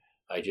California,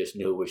 I just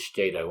knew which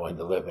state I wanted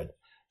to live in.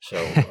 So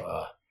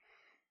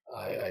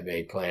I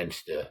made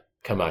plans to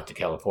come out to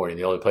California.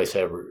 The only place I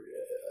ever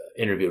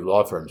interviewed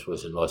law firms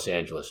was in Los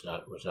Angeles,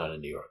 was not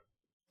in New York.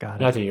 Got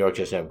it. Not that New York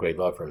doesn't have great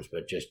law firms,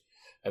 but just,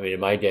 in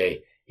my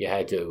day, you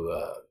had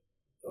to,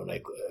 when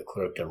I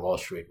clerked on Wall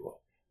Street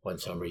one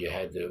summer, you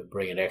had to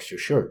bring an extra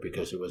shirt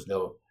because there was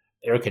no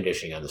air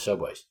conditioning on the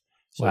subways.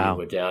 So you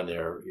went down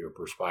there, you're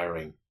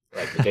perspiring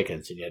like the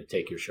Dickens, and you had to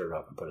take your shirt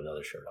off and put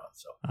another shirt on.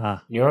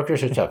 So New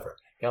Yorkers are tougher.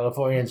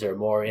 Californians are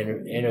more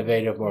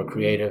innovative, more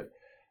creative,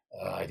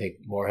 I think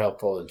more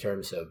helpful in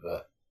terms of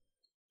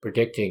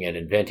predicting and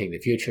inventing the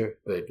future,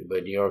 but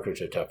New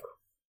Yorkers are tougher.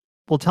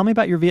 Well, tell me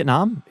about your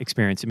Vietnam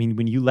experience. I mean,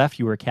 when you left,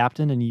 you were a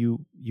captain and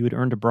you had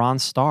earned a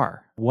Bronze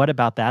Star. What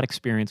about that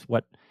experience?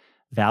 What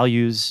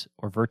values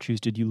or virtues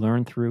did you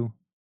learn through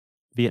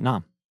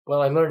Vietnam?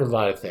 Well, I learned a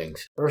lot of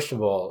things. First of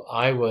all,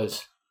 I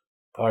was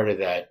part of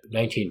that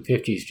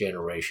 1950s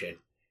generation.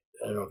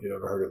 I don't know if you've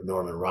ever heard of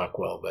Norman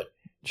Rockwell, but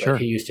Sure.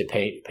 He used to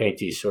paint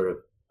these sort of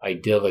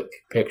idyllic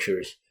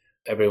pictures.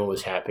 Everyone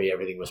was happy,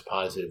 everything was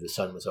positive, the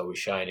sun was always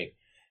shining.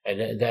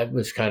 And that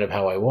was kind of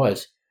how I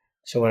was.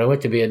 So when I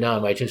went to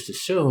Vietnam, I just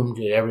assumed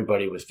that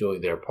everybody was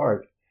doing their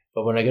part.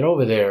 But when I got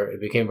over there,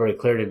 it became very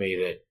clear to me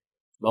that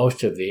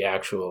most of the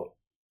actual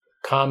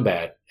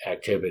combat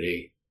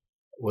activity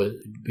was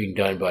being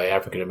done by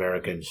African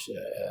Americans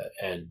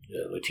and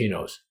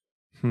Latinos.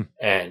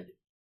 And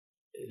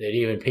that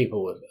even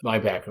people with my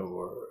background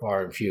were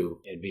far and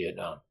few in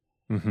Vietnam.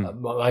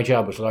 My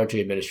job was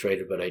largely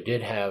administrative, but I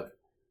did have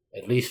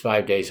at least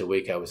 5 days a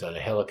week I was on a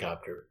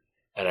helicopter,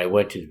 and I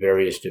went to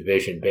various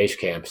division base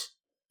camps.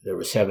 There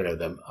were 7 of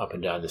them up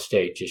and down the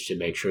state just to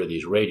make sure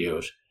these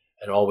radios,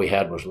 and all we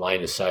had was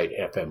line-of-sight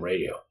FM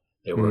radio.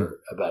 They were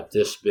about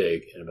this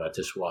big and about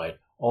this wide,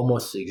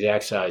 almost the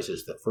exact size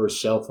as the first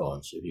cell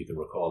phones, if you can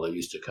recall. They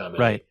used to come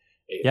in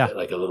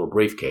like a little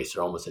briefcase.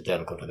 They're almost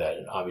identical to that,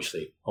 and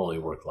obviously only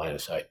worked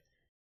line-of-sight.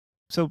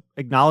 So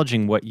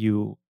acknowledging what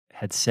you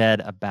had said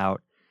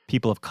about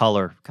people of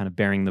color kind of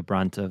bearing the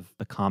brunt of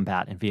the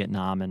combat in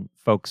Vietnam and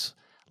folks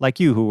like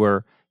you who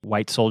were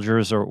white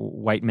soldiers or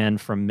white men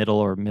from middle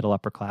or middle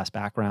upper class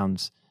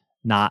backgrounds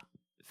not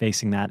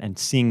facing that and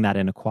seeing that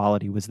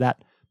inequality, was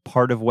that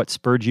part of what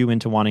spurred you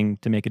into wanting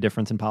to make a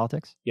difference in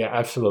politics? Yeah,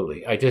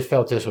 absolutely. I just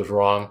felt this was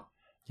wrong.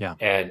 Yeah.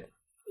 And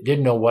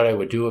didn't know what I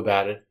would do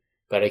about it.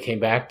 But I came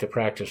back to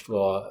practice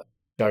law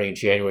starting in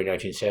January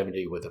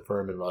 1970 with a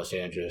firm in Los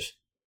Angeles.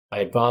 I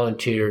had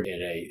volunteered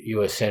in a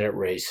U.S. Senate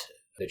race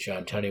that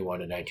John Tunney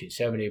won in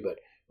 1970, but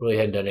really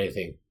hadn't done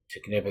anything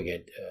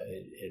significant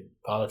in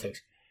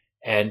politics.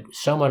 And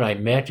someone I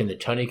met in the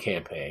Tunney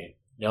campaign,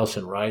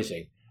 Nelson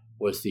Rising,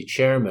 was the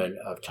chairman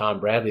of Tom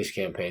Bradley's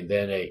campaign,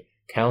 then a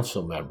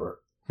council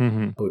member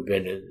who had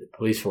been in the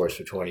police force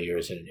for 20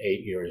 years and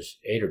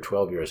 8 or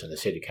 12 years in the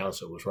city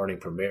council, was running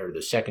for mayor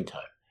the second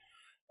time.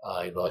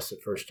 He lost the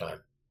first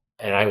time.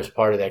 And I was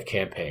part of that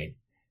campaign.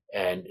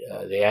 And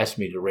they asked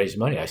me to raise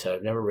money. I said,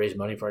 I've never raised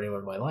money for anyone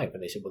in my life.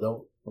 And they said, well,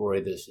 don't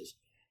worry. This is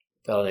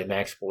a fellow named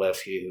Max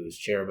Bolevsky,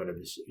 who's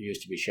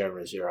used to be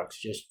chairman of Xerox.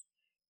 Just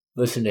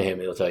listen to him.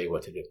 He'll tell you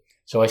what to do.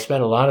 So I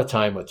spent a lot of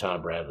time with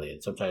Tom Bradley.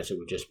 And sometimes it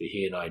would just be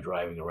he and I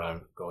driving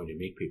around going to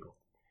meet people.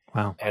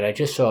 Wow. And I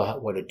just saw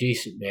what a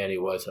decent man he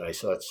was. And I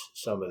saw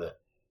some of the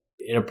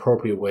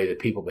inappropriate way that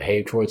people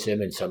behaved towards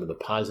him and some of the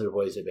positive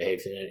ways they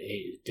behaved. And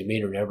his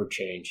demeanor never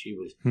changed. He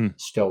was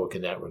stoic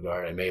in that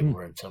regard. I may have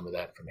learned some of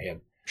that from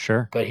him.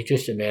 Sure. But he's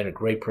just a man of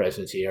great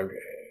presence. He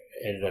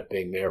ended up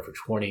being mayor for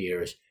 20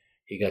 years.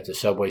 He got the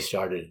subway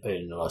started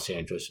in Los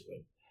Angeles,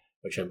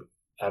 which I'm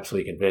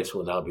absolutely convinced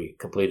will now be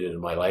completed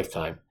in my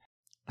lifetime,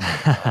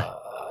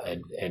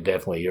 and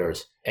definitely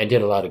yours, and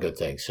did a lot of good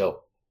things.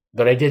 So,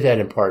 but I did that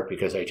in part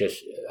because I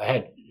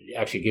had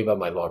actually gave up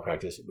my law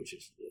practice, which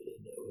is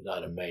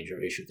not a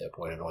major issue at that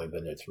point. I'd only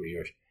been there 3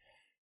 years.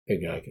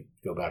 Figured I could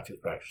go back to the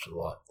practice of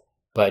law.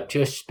 But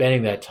just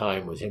spending that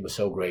time with him was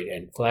so great.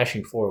 And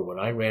flashing forward,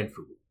 when I ran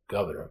for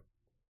governor,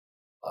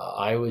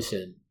 I was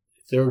in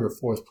third or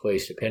fourth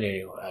place,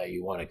 depending on how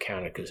you want to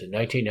count it, because in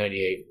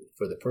 1998,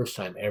 for the first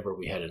time ever,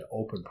 we had an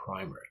open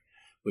primary,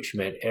 which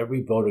meant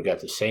every voter got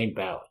the same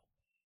ballot.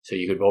 So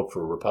you could vote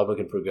for a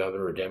Republican for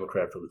governor, a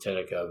Democrat for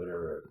lieutenant governor,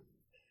 or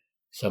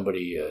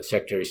somebody,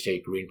 Secretary of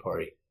State, Green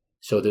Party.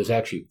 So there's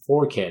actually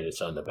 4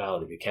 candidates on the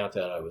ballot. If you count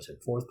that, I was in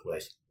fourth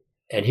place.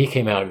 And he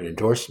came out and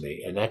endorsed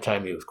me. And that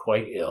time he was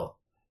quite ill.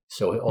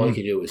 So all he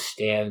could do was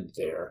stand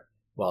there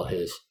while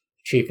his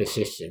chief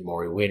assistant,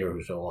 Maury Weiner,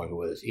 who's no longer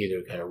with us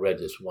either, kind of read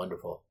this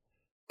wonderful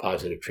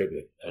positive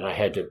tribute. And I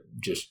had to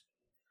just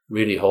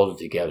really hold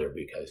it together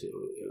because it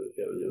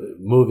was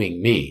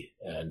moving me.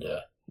 And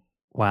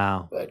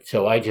wow. But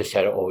so I just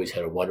always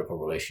had a wonderful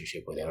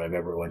relationship with him. I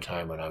remember one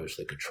time when I was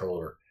the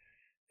controller,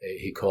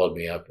 he called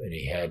me up and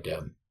he had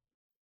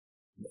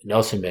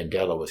Nelson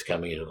Mandela was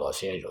coming into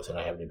Los Angeles, and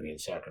I happened to be in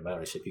Sacramento.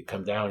 He said, if you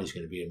come down, he's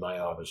going to be in my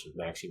office with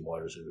Maxine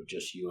Waters, and it was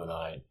just you and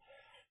I, and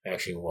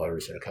Maxine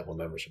Waters and a couple of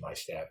members of my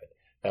staff. And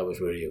that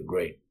was really a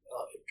great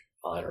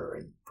honor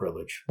and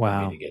privilege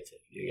for me to get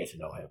to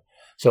know him.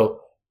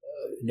 So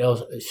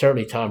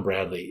certainly Tom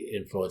Bradley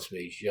influenced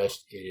me,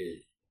 just in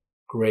his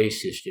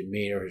grace, his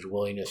demeanor, his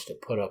willingness to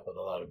put up with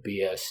a lot of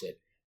BS that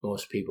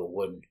most people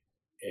wouldn't,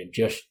 and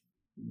just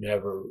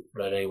never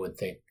let anyone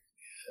think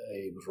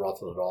he was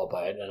ruffled at all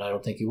by it. And I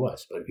don't think he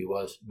was, but if he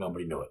was,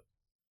 nobody knew it.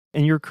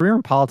 And your career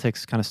in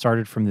politics kind of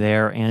started from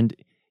there. And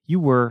you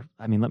were,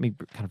 let me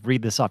kind of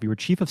read this off. You were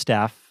chief of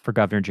staff for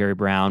Governor Jerry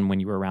Brown when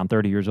you were around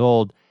 30 years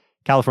old,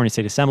 California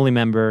State Assembly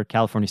member,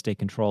 California State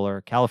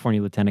Controller,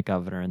 California Lieutenant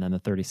Governor, and then the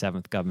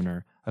 37th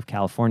Governor of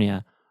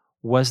California.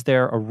 Was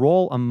there a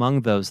role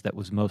among those that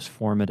was most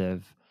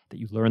formative, that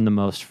you learned the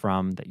most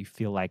from, that you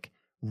feel like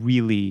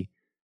really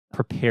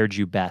prepared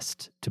you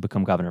best to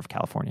become governor of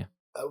California?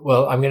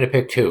 Well, I'm going to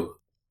pick 2.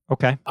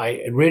 Okay.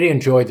 I really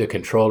enjoyed the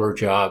controller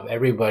job.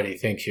 Everybody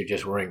thinks you're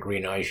just wearing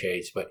green eye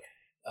shades, but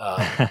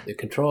the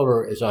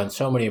controller is on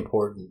so many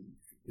important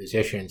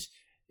positions.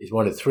 He's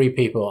one of 3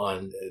 people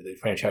on the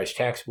Franchise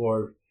Tax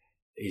Board.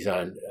 He's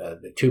on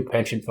the 2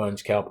 pension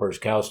funds, CalPERS,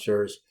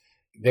 CalSTRS,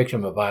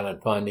 Victim of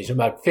Violent Fund. He's on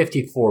about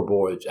 54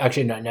 boards.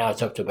 Actually, now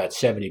it's up to about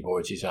 70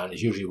 boards he's on.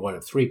 He's usually one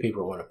of 3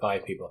 people or one of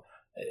 5 people.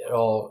 It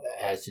all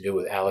has to do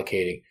with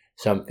allocating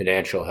some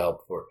financial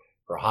help for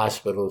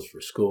hospitals, for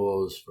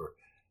schools, for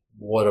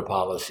water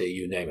policy,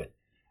 you name it.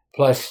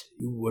 Plus,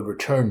 you would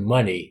return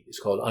money, it's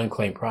called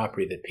unclaimed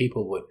property, that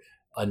people would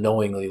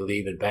unknowingly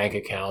leave in bank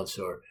accounts,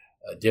 or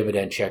a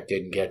dividend check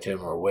didn't get to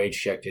them, or a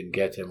wage check didn't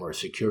get to them, or a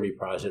security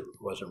deposit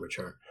wasn't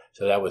returned.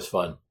 So that was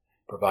fun,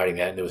 providing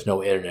that. And there was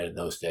no internet in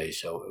those days,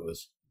 so it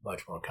was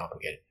much more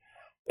complicated.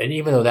 And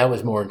even though that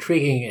was more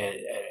intriguing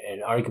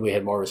and arguably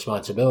had more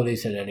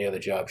responsibilities than any other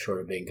job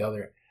short of being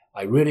governor,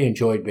 I really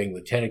enjoyed being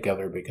lieutenant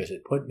governor because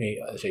it put me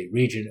as a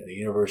regent of the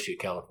University of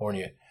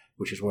California,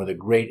 which is one of the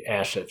great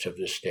assets of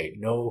this state.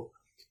 No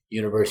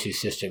university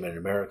system in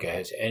America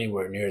has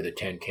anywhere near the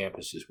 10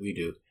 campuses we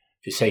do,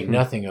 to say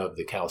nothing of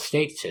the Cal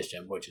State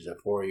system, which is a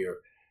 4-year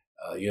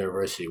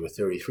university with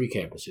 33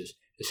 campuses,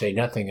 to say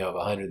nothing of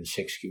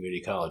 106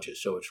 community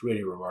colleges. So it's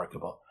really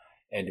remarkable.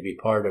 And to be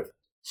part of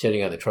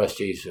sitting on the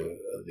trustees of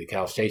the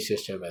Cal State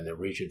system and the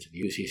regents of the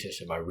UC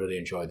system, I really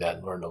enjoyed that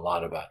and learned a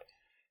lot about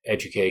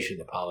education,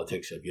 the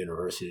politics of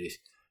universities.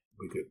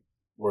 We could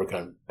work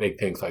on big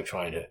things like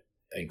trying to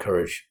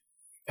encourage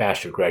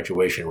faster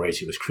graduation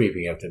rates. It was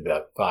creeping up to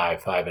about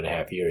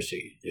 5.5 years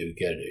to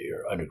get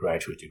your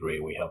undergraduate degree.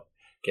 We helped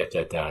get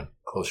that down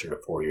closer to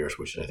 4 years,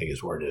 which I think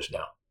is where it is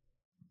now.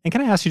 And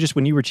can I ask you, just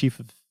when you were chief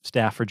of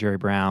staff for Jerry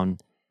Brown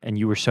and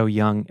you were so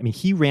young,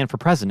 he ran for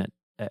president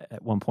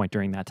at one point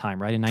during that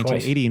time, right? In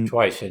 1980.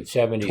 Twice, in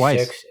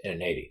 76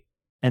 and 80.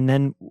 And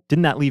then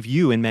didn't that leave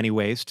you in many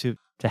ways to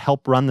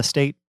help run the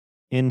state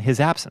in his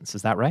absence.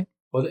 Is that right?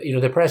 Well,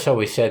 the press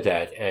always said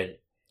that,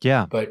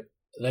 Yeah. but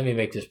let me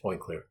make this point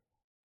clear.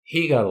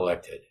 He got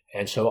elected,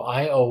 and so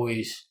I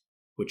always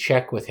would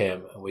check with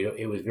him.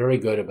 He was very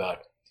good about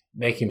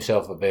making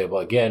himself available,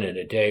 again, in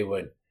a day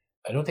when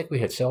I don't think we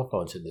had cell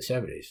phones in the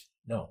 70s.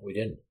 No, we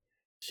didn't.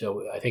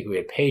 So I think we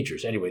had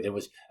pagers. Anyway, there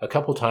was a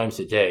couple times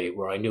a day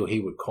where I knew he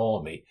would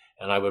call me,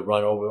 and I would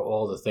run over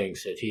all the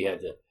things that he had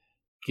to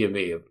give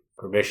me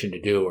permission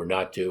to do or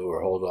not do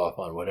or hold off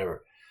on,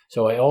 whatever.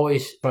 So I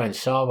always try and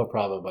solve a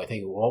problem by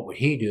thinking, well, what would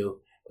he do?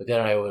 But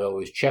then I would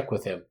always check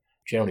with him,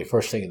 generally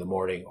first thing in the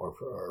morning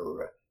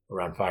or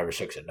around 5 or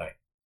 6 at night.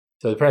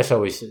 So the press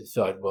always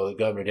thought, well,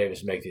 Governor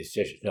Davis make these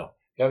decisions. No,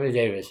 Governor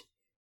Davis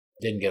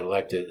didn't get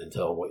elected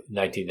until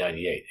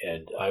 1998,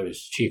 and I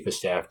was chief of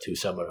staff to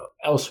someone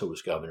else who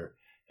was governor,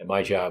 and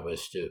my job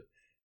was to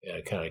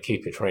kind of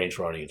keep the trains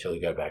running until he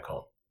got back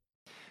home.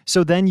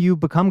 So then you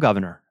become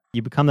governor.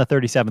 You become the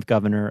 37th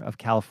governor of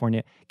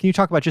California. Can you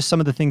talk about just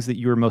some of the things that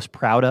you were most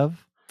proud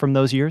of from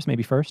those years,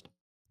 maybe first?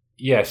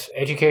 Yes,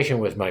 education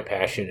was my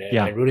passion, and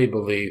I really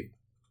believe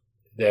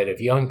that if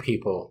young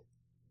people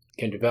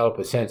can develop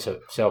a sense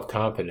of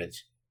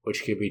self-confidence,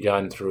 which can be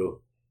done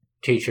through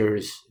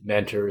teachers,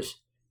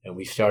 mentors, and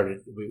we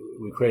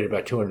created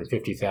about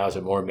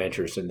 250,000 more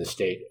mentors than the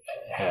state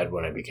had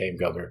when I became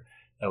governor.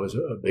 That was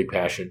a big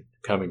passion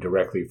coming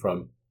directly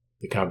from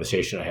the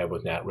conversation I had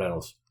with Nat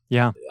Reynolds.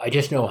 Yeah. I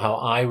just know how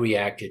I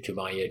reacted to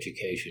my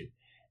education,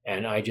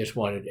 and I just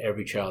wanted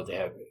every child to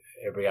have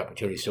every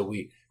opportunity. So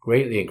we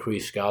greatly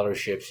increased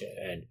scholarships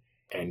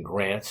and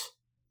grants.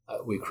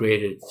 We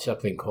created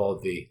something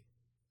called the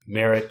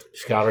Merit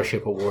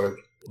Scholarship Award.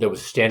 There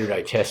was a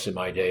standardized test in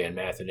my day in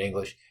math and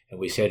English, and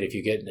we said if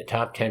you get in the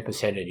top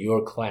 10% in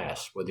your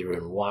class, whether you're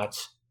in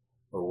Watts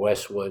or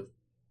Westwood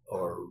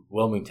or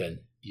Wilmington,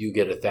 you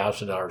get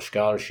 $1,000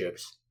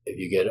 scholarships if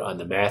you get on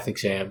the math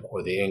exam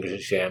or the English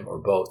exam or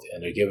both,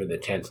 and they're given the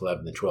 10th,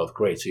 11th, and 12th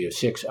grade. So you have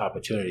 6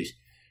 opportunities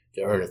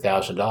to earn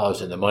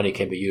 $1,000, and the money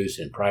can be used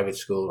in private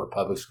school or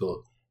public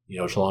school,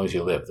 as long as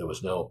you live. There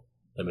was no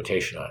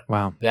limitation on it.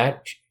 Wow.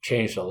 That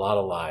changed a lot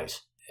of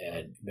lives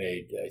and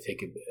made, I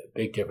think, a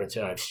big difference.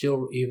 And I've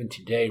still, even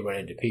today, run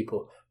into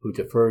people who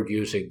deferred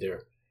using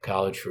their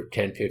college for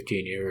 10,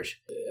 15 years.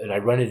 And I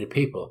run into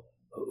people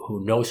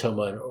who know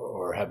someone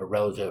or have a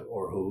relative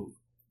or who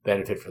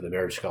benefit from the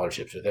merit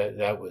scholarship. So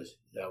that was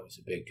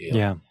a big deal.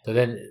 Yeah. So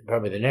then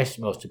probably the next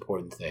most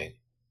important thing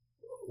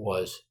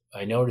was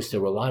I noticed there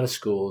were a lot of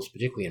schools,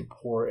 particularly in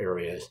poor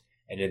areas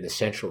and in the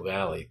Central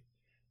Valley,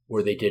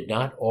 where they did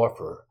not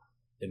offer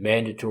the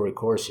mandatory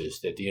courses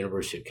that the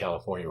University of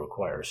California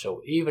requires.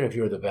 So even if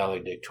you're the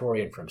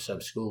valedictorian from some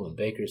school in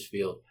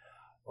Bakersfield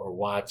or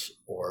Watts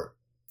or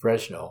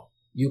Fresno,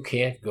 you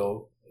can't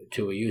go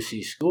to a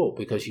UC school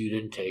because you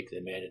didn't take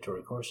the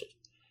mandatory courses.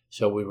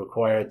 So we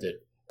required that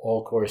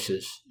all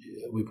courses,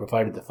 we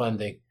provided the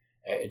funding,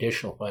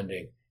 additional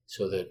funding,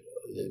 so that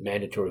the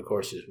mandatory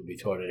courses would be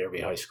taught at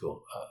every high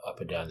school up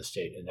and down the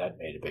state, and that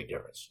made a big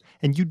difference.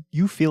 And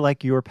you feel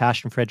like your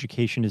passion for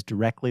education is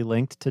directly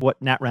linked to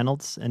what Nat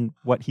Reynolds and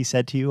what he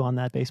said to you on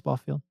that baseball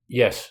field?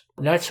 Yes.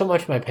 Not so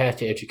much my path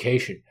to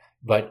education,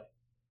 but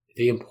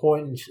the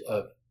importance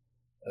of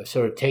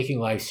sort of taking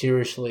life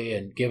seriously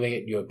and giving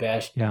it your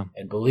best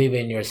and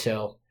believing in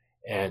yourself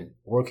and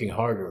working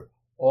harder.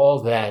 All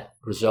that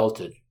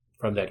resulted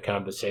from that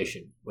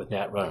conversation with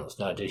Nat Reynolds.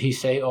 Now, did he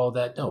say all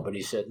that? No, but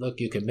he said, look,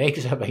 you can make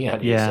something out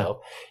of yourself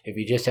if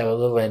you just have a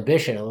little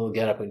ambition, a little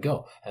get up and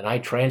go. And I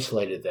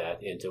translated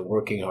that into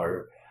working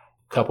harder,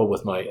 coupled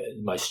with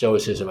my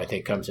stoicism, I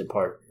think comes in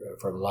part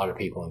from a lot of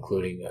people,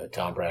 including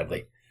Tom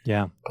Bradley.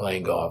 Yeah.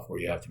 Playing golf,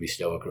 where you have to be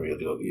stoic or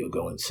you'll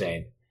go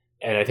insane.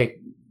 And I think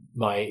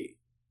my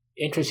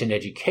interest in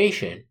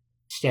education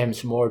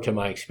stems more to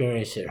my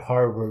experience at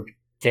Harvard,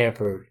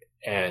 Stanford,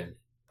 and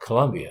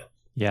Columbia.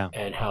 Yeah.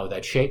 And how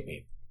that shaped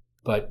me.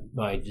 But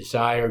my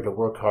desire to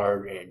work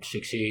hard and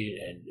succeed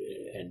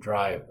and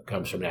drive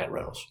comes from Nat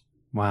Reynolds.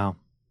 Wow.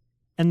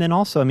 And then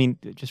also, I mean,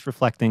 just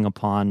reflecting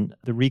upon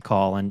the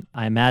recall, and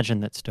I imagine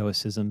that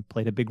stoicism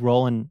played a big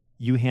role in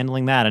you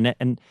handling that.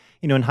 And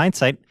in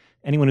hindsight,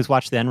 anyone who's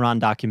watched the Enron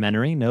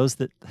documentary knows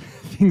that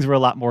things were a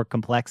lot more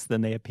complex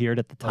than they appeared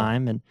at the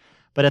time.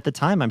 But at the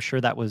time, I'm sure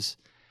that was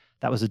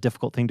a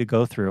difficult thing to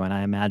go through. And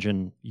I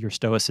imagine your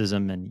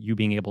stoicism and you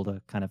being able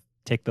to kind of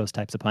take those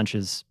types of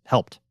punches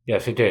helped.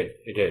 Yes, it did.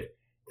 It did.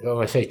 I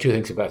want to say 2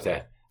 things about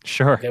that.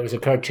 Sure. There was a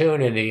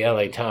cartoon in the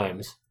LA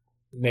Times,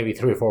 maybe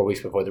 3 or 4 weeks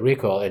before the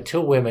recall, and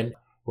 2 women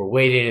were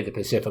wading into the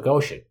Pacific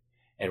Ocean.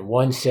 And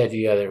one said to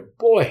the other,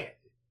 boy,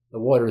 the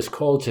water is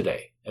cold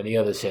today. And the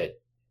other said,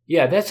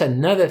 yeah, that's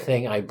another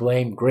thing I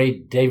blame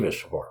Greg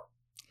Davis for.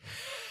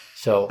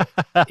 So,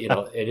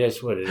 it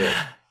is what it is.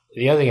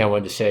 The other thing I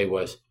wanted to say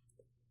was,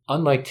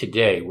 unlike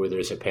today, where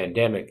there's a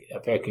pandemic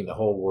affecting the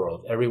whole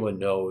world, everyone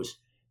knows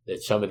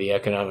that some of the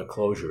economic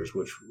closures,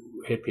 which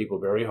hit people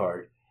very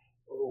hard,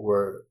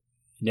 were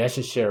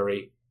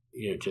necessary,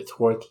 to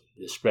thwart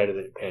the spread of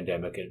the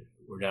pandemic, and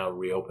we're now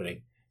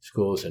reopening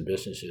schools and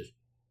businesses.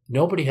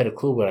 Nobody had a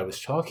clue what I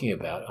was talking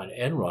about on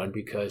Enron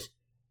because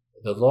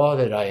the law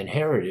that I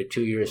inherited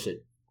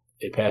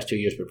it passed 2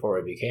 years before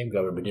I became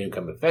governor, but didn't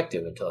become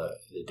effective until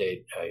the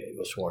date I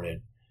was sworn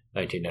in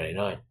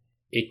 1999.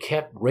 It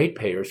kept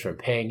ratepayers from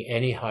paying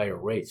any higher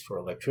rates for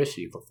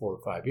electricity for 4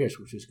 or 5 years,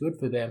 which was good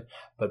for them,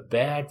 but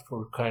bad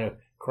for kind of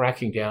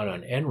cracking down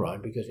on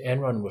Enron, because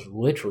Enron was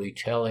literally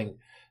telling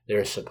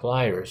their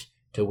suppliers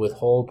to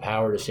withhold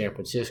power to San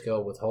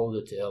Francisco, withhold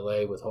it to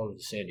LA, withhold it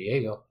to San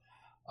Diego.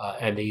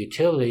 And the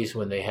utilities,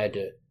 when they had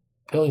to,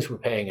 buildings were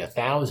paying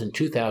 1,000,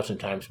 2,000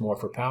 times more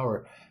for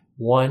power.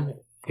 One,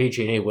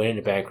 PG&E went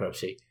into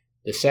bankruptcy.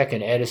 The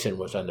second, Edison,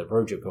 was on the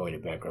verge of going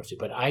into bankruptcy.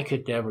 But I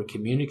could never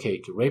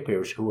communicate to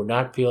ratepayers who were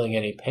not feeling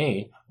any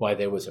pain why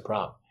there was a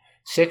problem.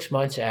 6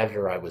 months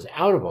after I was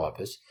out of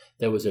office,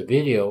 there was a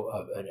video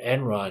of an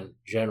Enron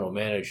general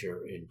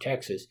manager in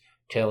Texas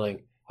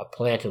telling a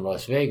plant in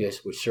Las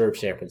Vegas, which served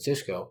San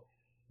Francisco,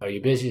 "Are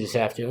you busy this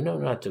afternoon?" "No,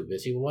 not too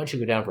busy." "Well, why don't you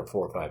go down for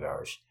 4 or 5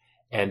 hours?"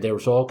 And there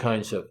was all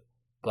kinds of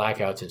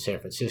blackouts in San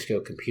Francisco.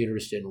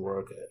 Computers didn't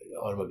work,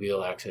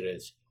 automobile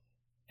accidents.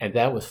 And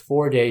that was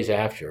 4 days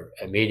after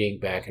a meeting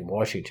back in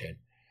Washington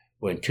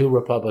when 2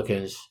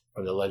 Republicans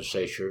from the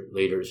legislature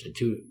leaders and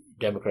 2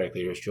 Democratic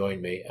leaders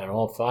joined me, and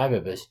all 5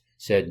 of us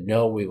said,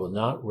 "No, we will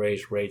not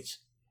raise rates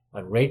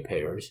on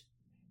ratepayers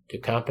to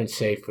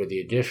compensate for the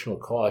additional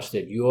cost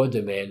that you're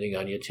demanding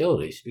on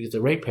utilities," because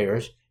the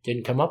ratepayers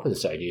didn't come up with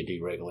this idea of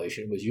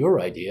deregulation. It was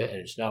your idea, and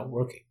it's not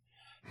working.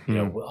 You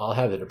know, I'll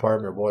have the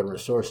Department of Water and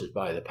Resources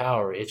buy the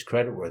power. It's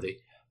creditworthy,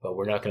 but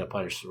we're not going to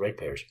punish the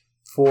ratepayers.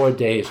 4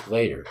 days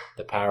later,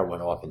 the power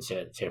went off in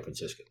San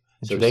Francisco.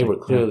 So they were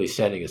clearly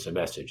sending us a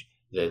message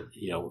that,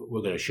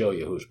 we're going to show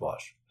you who's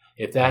boss.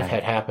 If that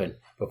had happened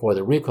before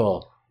the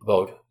recall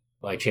vote,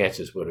 my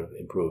chances would have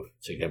improved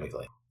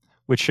significantly.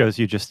 Which shows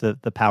you just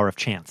the power of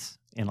chance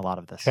in a lot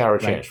of this. Power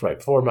of chance,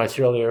 right. 4 months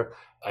earlier,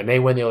 I may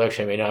win the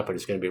election, I may not, but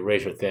it's going to be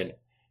razor thin.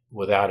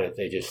 Without it,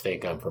 they just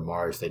think I'm from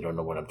Mars. They don't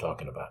know what I'm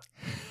talking about.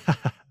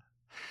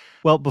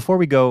 Well, before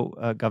we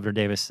go, Governor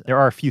Davis, there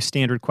are a few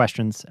standard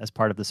questions as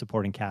part of the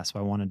supporting cast, so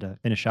I wanted to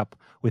finish up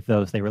with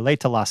those. They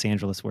relate to Los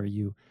Angeles, where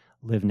you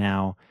live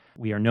now.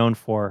 We are known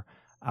for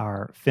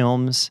our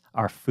films,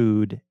 our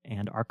food,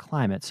 and our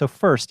climate. So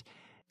first,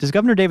 does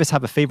Governor Davis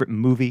have a favorite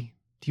movie?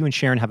 Do you and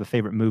Sharon have a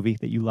favorite movie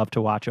that you love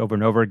to watch over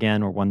and over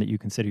again, or one that you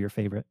consider your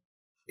favorite?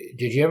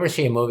 Did you ever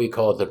see a movie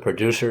called The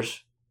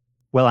Producers?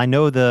 Well, I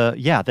know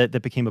that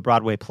became a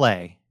Broadway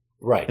play.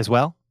 Right. As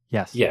well?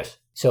 Yes. Yes.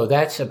 So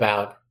that's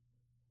about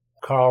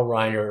Carl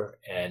Reiner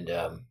and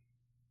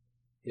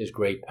his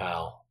great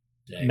pal.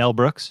 Mel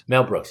Brooks?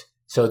 Mel Brooks.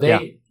 So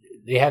they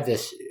have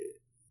this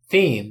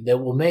theme that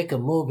will make a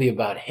movie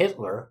about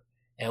Hitler,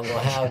 and we'll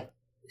have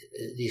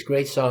these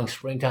great songs,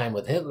 Springtime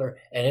with Hitler,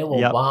 and it will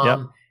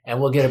bomb,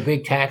 and we'll get a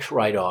big tax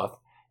write-off,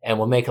 and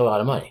we'll make a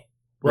lot of money.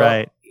 Well,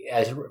 right.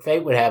 As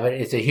fate would have it,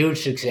 it's a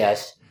huge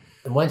success.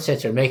 In one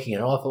sense, they're making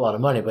an awful lot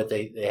of money, but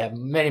they have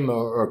many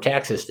more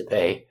taxes to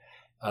pay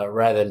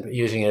rather than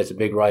using it as a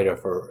big writer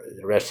for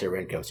the rest of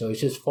their income. So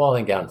it's just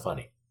falling down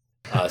funny.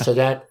 So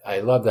that I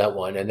love that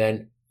one. And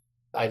then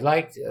I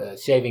liked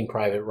Saving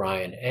Private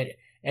Ryan and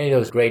any of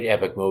those great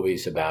epic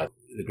movies about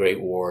the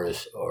great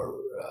wars or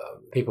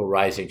people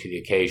rising to the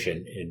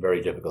occasion in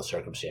very difficult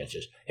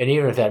circumstances. And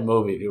even if that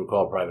movie, if you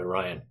recall Private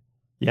Ryan,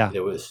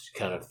 there was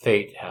kind of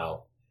fate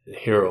how the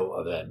hero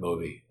of that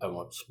movie, I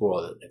won't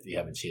spoil it if you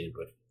haven't seen it,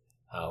 but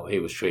how he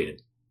was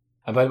treated.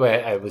 And by the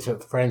way, I was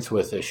friends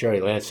with Sherry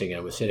Lansing. I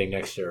was sitting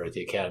next to her at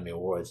the Academy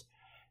Awards,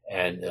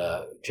 and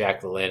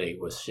Jack Valenti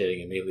was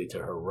sitting immediately to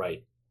her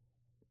right.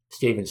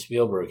 Steven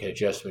Spielberg had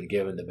just been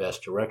given the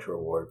Best Director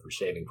Award for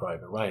Saving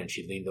Private Ryan.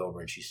 She leaned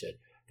over and she said,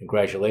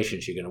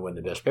 "Congratulations, you're going to win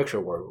the Best Picture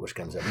Award," which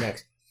comes up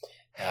next.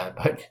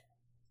 But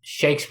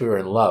Shakespeare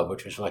in Love,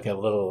 which was like a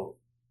little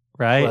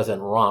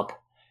pleasant romp,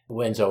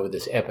 wins over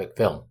this epic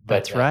film.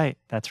 But,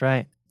 That's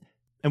right.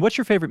 And what's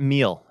your favorite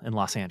meal in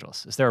Los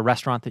Angeles? Is there a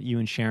restaurant that you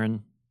and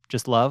Sharon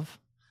just love,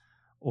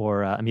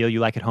 or a meal you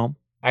like at home?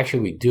 Actually,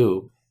 we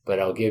do, but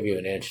I'll give you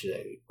an answer to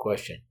that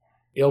question.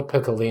 Il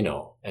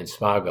Piccolino and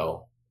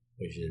Spago,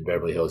 which is in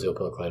Beverly Hills. Il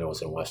Piccolino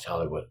is in West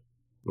Hollywood.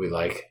 We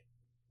like.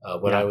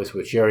 When I was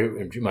with Jerry,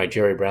 in my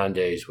Jerry Brown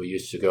days, we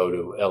used to go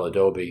to El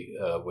Adobe,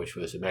 which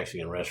was a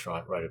Mexican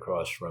restaurant right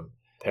across from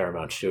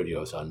Paramount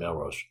Studios on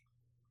Melrose.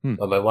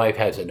 But my wife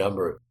has a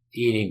number of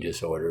eating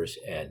disorders,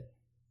 and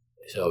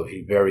so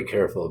she's very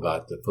careful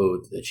about the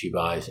food that she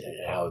buys and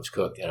how it's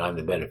cooked, and I'm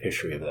the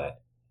beneficiary of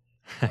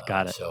that.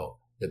 Got it. So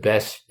the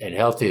best and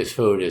healthiest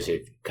food is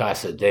at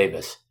Casa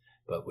Davis,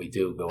 but we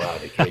do go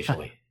out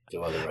occasionally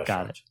to other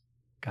restaurants.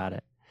 Got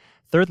it.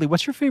 Thirdly,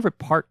 what's your favorite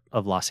part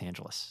of Los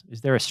Angeles?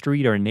 Is there a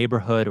street or a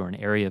neighborhood or an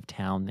area of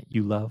town that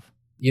you love?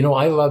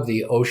 I love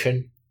the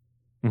ocean.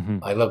 Mm-hmm.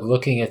 I love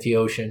looking at the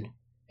ocean.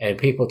 And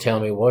people tell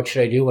me, "What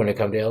should I do when I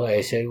come to LA?"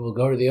 I say, "Well,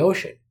 go to the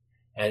ocean."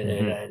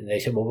 And they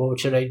said, "Well,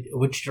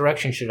 which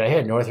direction should I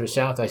head, north or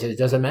south?" I said, "It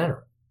doesn't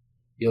matter.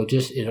 It'll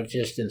just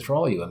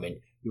enthrall you. I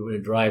mean, you're going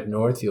to drive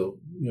north, you'll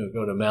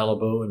go to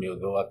Malibu, and you'll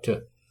go up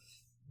to,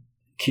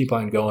 keep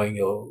on going,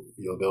 you'll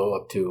go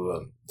up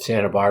to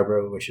Santa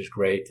Barbara, which is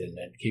great, and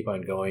then keep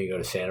on going, you go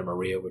to Santa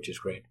Maria, which is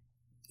great.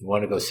 you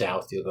want to go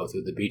south, you'll go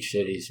through the beach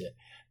cities,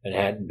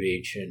 Manhattan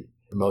Beach and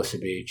Hermosa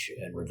Beach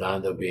and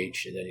Redondo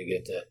Beach, and then you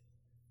get to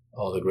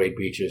all the great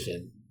beaches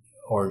in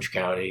Orange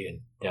County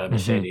and down to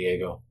San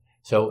Diego.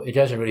 So it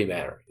doesn't really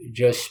matter. You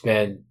just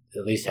spend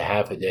at least a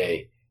half a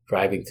day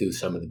driving through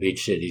some of the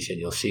beach cities, and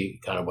you'll see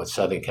kind of what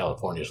Southern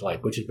California is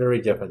like, which is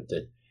very different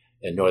than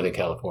in Northern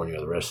California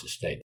or the rest of the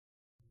state.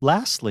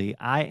 Lastly,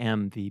 I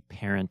am the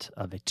parent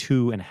of a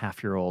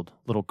 2.5-year-old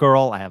little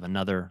girl. I have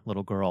another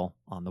little girl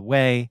on the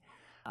way.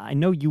 I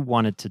know you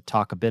wanted to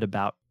talk a bit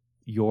about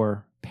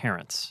your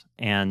parents,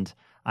 and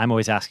I'm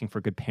always asking for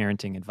good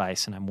parenting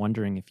advice, and I'm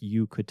wondering if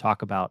you could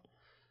talk about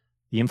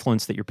the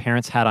influence that your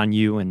parents had on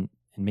you and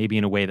maybe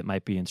in a way that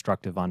might be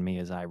instructive on me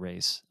as I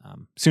raise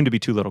soon-to-be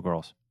 2 little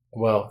girls.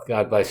 Well,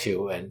 God bless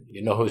you, and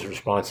you know who's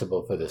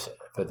responsible for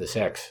the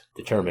sex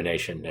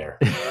determination there.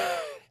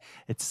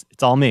 It's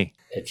all me.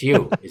 It's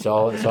you. It's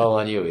all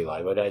on you,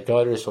 Eli. But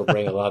daughters will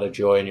bring a lot of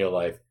joy in your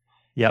life.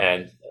 Yep.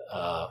 And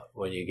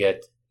when you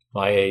get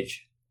my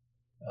age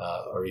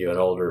or even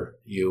older,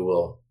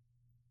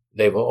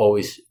 they will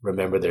always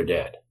remember their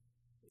dad.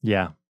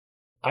 Yeah.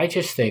 I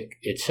just think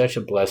it's such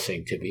a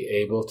blessing to be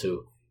able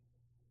to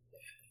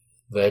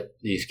let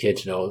these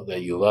kids know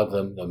that you love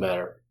them no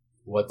matter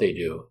what they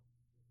do,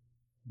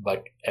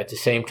 but at the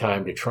same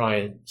time to try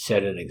and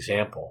set an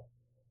example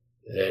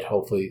that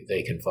hopefully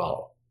they can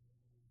follow.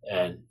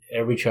 And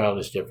every child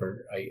is different.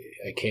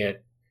 I can't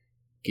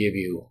give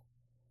you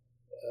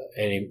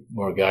any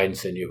more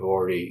guidance than you've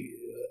already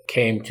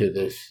came to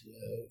this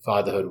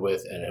fatherhood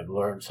with and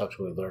have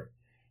subsequently learned,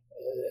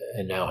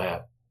 and now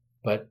have.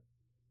 But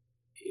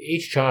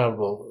each child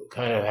will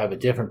kind of have a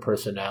different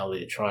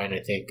personality to try and, I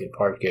think, in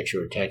part get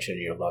your attention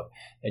and your love.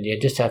 And you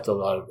just have to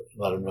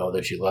let them know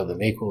that you love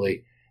them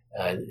equally.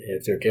 And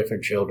if they're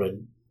different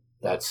children,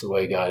 that's the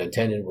way God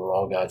intended. We're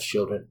all God's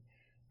children.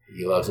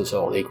 He loves us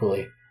all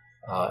equally.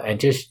 And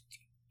just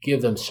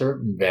give them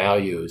certain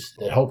values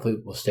that hopefully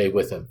will stay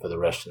with them for the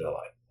rest of their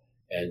life.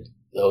 And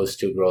those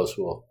 2 girls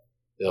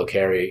they'll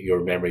carry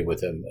your memory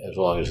with them as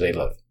long as they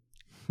live.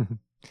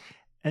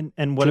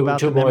 And what about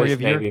the memory boys,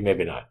 of your...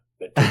 maybe not,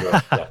 but 2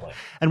 girls, definitely.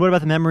 And what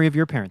about the memory of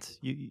your parents?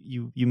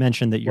 You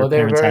mentioned that your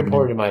parents they're very had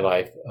important in my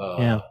life.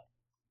 Yeah.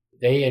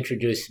 They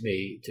introduced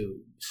me to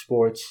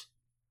sports.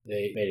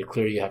 They made it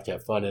clear you have to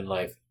have fun in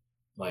life.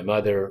 My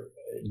mother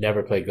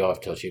never played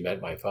golf till she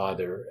met my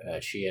father.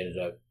 She ended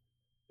up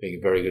being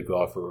a very good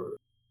golfer,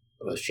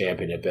 was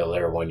champion at Bel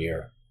Air one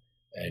year,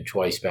 and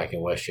twice back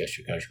in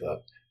Westchester Country Club.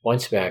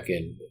 Once back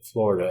in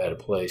Florida at a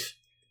place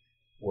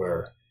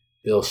where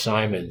Bill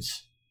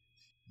Simon's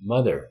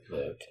mother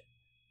lived.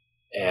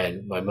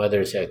 And my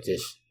mother's at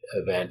this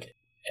event,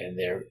 and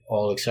they're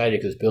all excited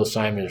because Bill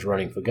Simon is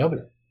running for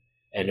governor.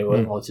 And it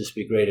won't just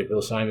be great if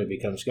Bill Simon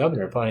becomes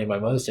governor. Finally, my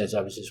mother stands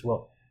up and says,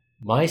 well,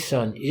 my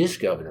son is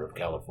governor of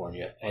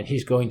California, and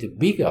he's going to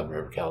be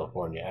governor of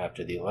California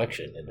after the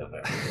election in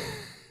November.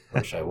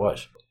 Which I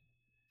was.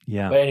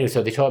 Yeah. But anyway,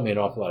 so they taught me an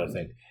awful lot of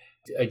things.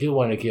 I do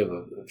want to give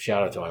a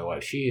shout out to my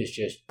wife. She is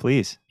just...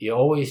 Please. You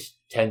always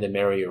tend to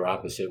marry your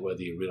opposite,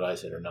 whether you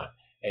realize it or not.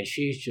 And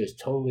she's just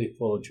totally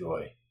full of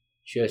joy.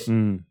 Just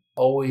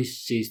always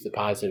sees the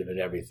positive in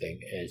everything.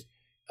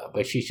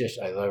 But she's just...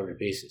 I love her to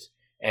pieces.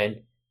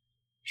 And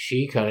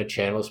she kind of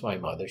channels my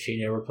mother.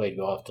 She never played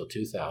golf till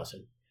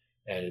 2000.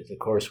 And the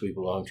course we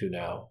belong to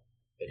now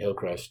at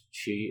Hillcrest,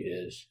 she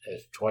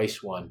has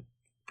twice won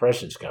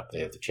President's Cup.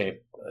 They have the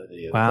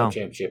club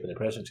championship and the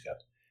President's Cup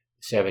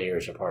 7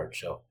 years apart.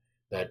 So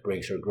that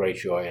brings her great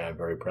joy, and I'm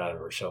very proud of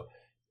her. So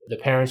the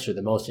parents are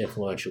the most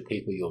influential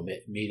people you'll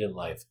meet in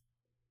life.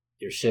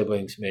 Your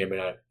siblings may or may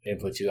not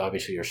influence you.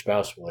 Obviously, your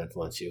spouse will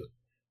influence you,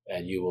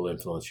 and you will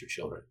influence your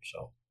children.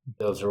 So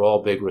those are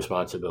all big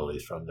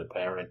responsibilities from the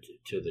parent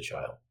to the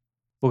child.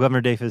 Well,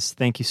 Governor Dafus,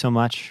 thank you so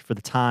much for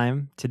the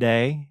time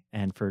today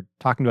and for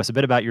talking to us a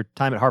bit about your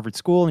time at Harvard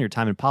School and your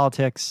time in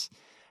politics,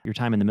 your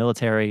time in the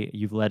military.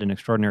 You've led an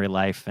extraordinary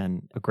life,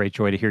 and a great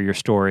joy to hear your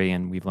story,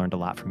 and we've learned a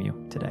lot from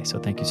you today. So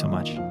thank you so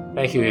much.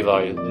 Thank you,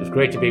 Eli. It was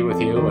great to be with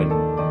you, and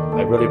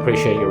I really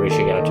appreciate you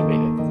reaching out to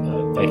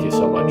me. Thank you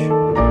so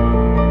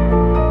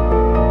much.